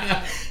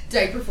 Yeah.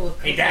 Diaper full of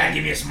Hey, Dad,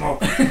 give me a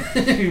smoke.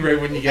 Right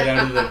when you get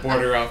out of the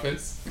border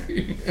office.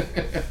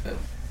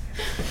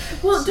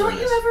 Well, don't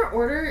you ever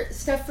order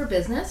stuff for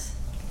business?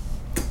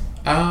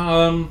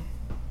 That's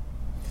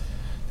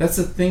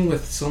the thing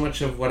with so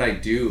much of what I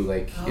do.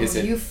 Like, Oh, is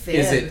it you is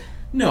it fib.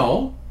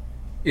 no?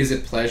 Is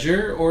it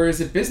pleasure or is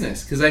it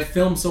business? Because I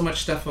film so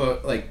much stuff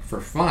like for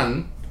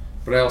fun,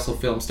 but I also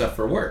film stuff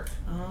for work.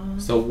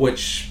 So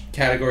which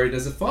category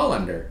does it fall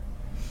under,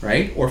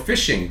 right? Or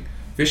fishing.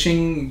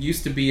 Fishing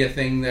used to be a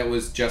thing that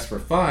was just for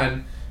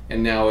fun,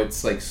 and now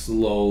it's like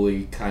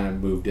slowly kind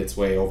of moved its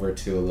way over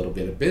to a little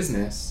bit of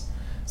business.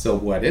 So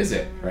what is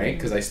it, right?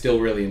 Because I still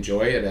really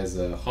enjoy it as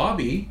a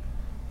hobby,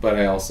 but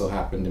I also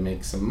happen to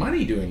make some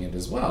money doing it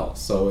as well.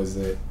 So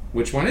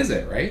which one is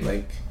it, right?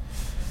 Like,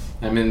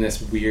 I'm in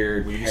this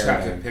weird We just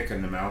have to pick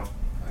in the mouth,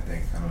 I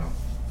think. I don't know.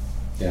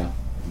 Yeah.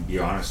 Be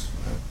honest.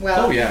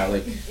 Well,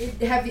 like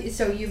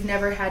so you've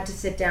never had to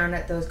sit down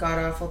at those god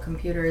awful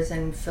computers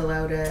and fill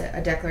out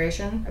a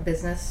declaration, a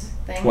business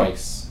thing?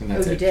 Twice, and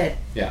that's you did?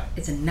 Yeah.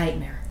 It's a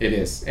nightmare. It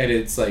is, and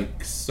it's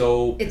like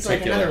so. It's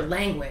particular. like another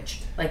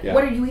language. Like,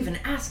 what are you even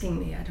asking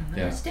me? I don't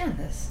understand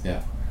this.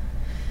 Yeah.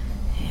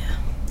 Yeah.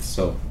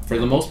 So for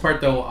the most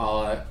part,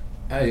 though,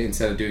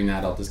 instead of doing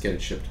that, I'll just get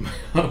it shipped to my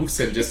house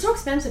and just. It's so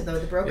expensive though.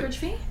 The brokerage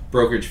fee.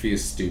 Brokerage fee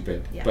is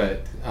stupid, yeah.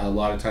 But a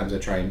lot of times I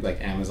try and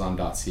like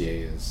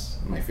Amazon.ca is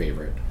my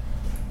favorite.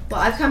 Well,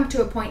 I've come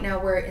to a point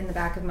now where in the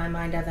back of my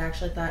mind I've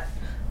actually thought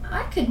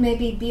I could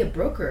maybe be a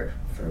broker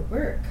for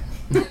work.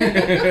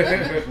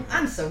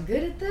 I'm so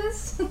good at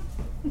this.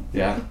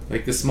 Yeah,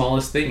 like the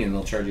smallest thing, and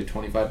they'll charge you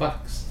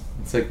 $25.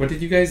 It's like, what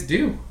did you guys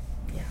do?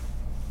 Yeah.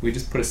 We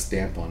just put a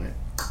stamp on it.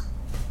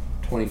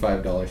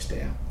 $25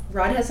 stamp.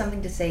 Rod has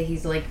something to say.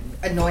 He's like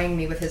annoying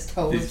me with his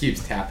toes. He just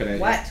keeps tapping it.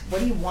 What? What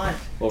do you want?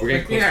 Well, we're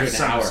getting close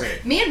to an hour.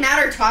 Me and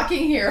Matt are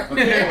talking here.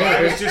 Okay, well,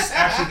 I was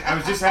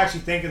just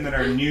actually thinking that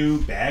our new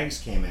bags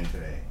came in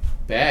today.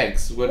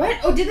 Bags? What?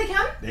 Oh, did they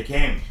come? They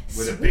came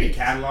with a big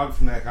catalog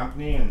from that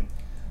company, and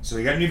so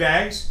we got new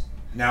bags.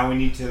 Now we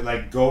need to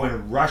like go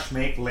and rush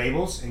make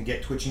labels and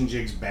get Twitching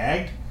Jigs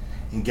bagged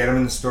and get them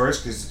in the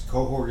stores because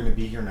Coho are going to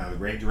be here now.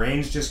 The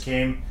rains just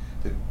came.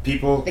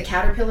 The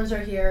caterpillars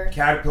are here.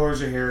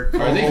 Caterpillars are here.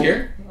 Are they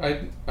here?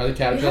 Are the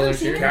caterpillars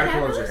here?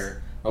 Caterpillars are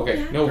here.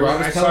 Okay. Yeah. No,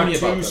 Rob was telling me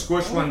about them. I saw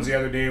two squish ones the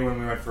other day when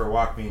we went for a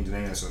walk, me and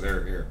Danena, so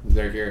they're here.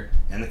 They're here.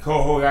 And the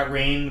Coho got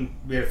rain.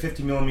 We had a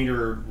 50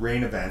 millimeter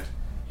rain event.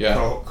 Yeah.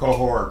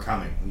 Coho are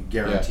coming,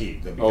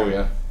 guaranteed. Yeah. Oh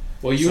yeah.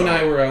 Well, you and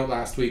I were out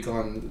last week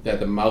at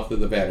the mouth of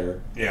the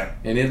Vetter. Yeah.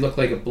 And it looked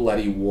like a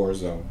bloody war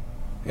zone.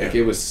 Like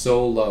it was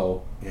so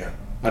low. Yeah.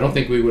 I don't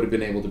think we would have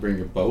been able to bring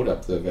your boat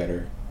up the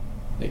Vetter.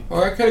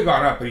 Well, I could have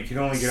got up, but you could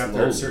only get up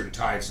there at certain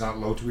tides, not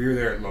low. We were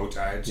there at low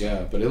tides.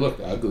 Yeah, but it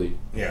looked ugly.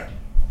 Yeah.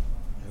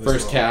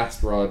 First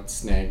cast, Rod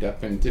snagged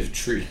up into a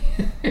tree.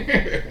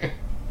 There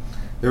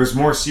was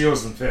more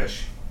seals than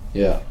fish.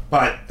 Yeah.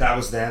 But that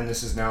was then.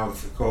 This is now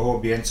the Coho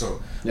bien.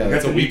 So yeah, we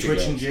got the new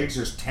Twitching Jigs.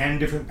 There's 10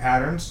 different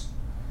patterns.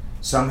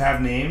 Some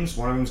have names.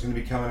 One of them is going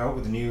to be coming out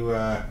with a new,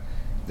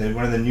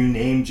 one of the new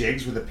name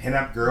jigs with a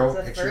pinup girl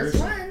pictures. The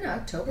first one,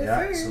 October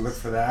 1st. Yeah, so look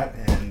for that.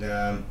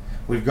 And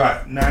we've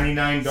got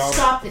 $99.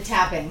 Stop the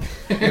tapping.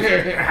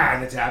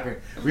 The tapping.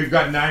 We've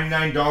got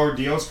 $99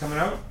 deals coming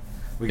out.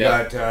 We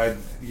got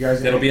you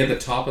guys. That'll be at the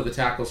top of the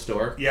tackle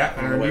store. Yeah,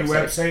 on our new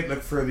website.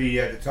 Look for the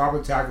at the top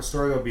of the tackle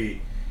store. There'll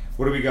be.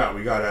 What do we got?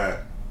 We got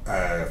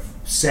a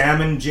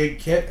salmon jig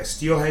kit, a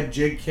steelhead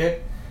jig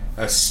kit,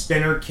 a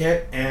spinner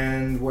kit,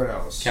 and what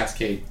else?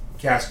 Cascade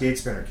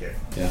spinner kit.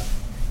 Yeah.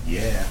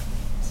 Yeah.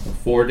 So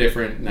 4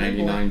 different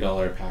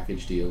 $99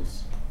 package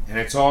deals. And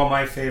it's all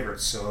my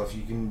favorites. So if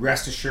you can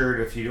rest assured,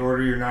 if you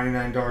order your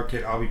 $99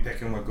 kit, I'll be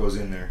picking what goes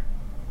in there.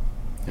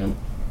 Yep.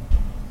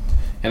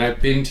 And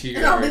I've been to your...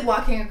 And I'll be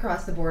walking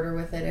across the border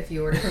with it if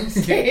you order from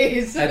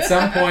Stays. At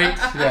some point,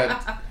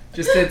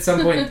 just at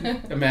some point,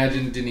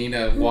 imagine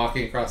Danena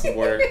walking across the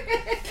border,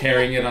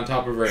 carrying it on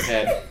top of her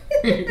head.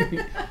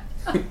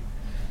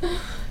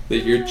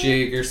 That your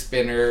jig or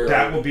spinner...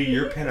 That will be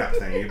your pinup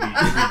thing. It'll be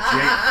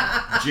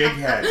jig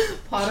head.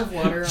 Pot of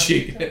water on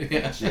jig head,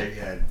 yeah. Jig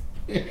head.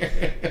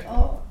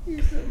 Oh,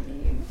 you're so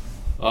mean.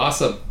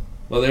 Awesome.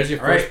 Well, there's your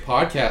first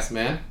podcast,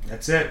 man.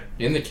 That's it.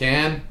 In the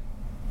can.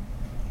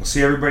 We'll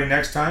see everybody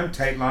next time.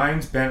 Tight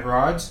lines, bent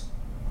rods.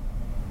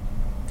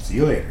 See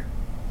you later.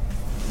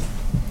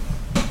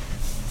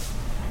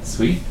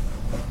 Sweet.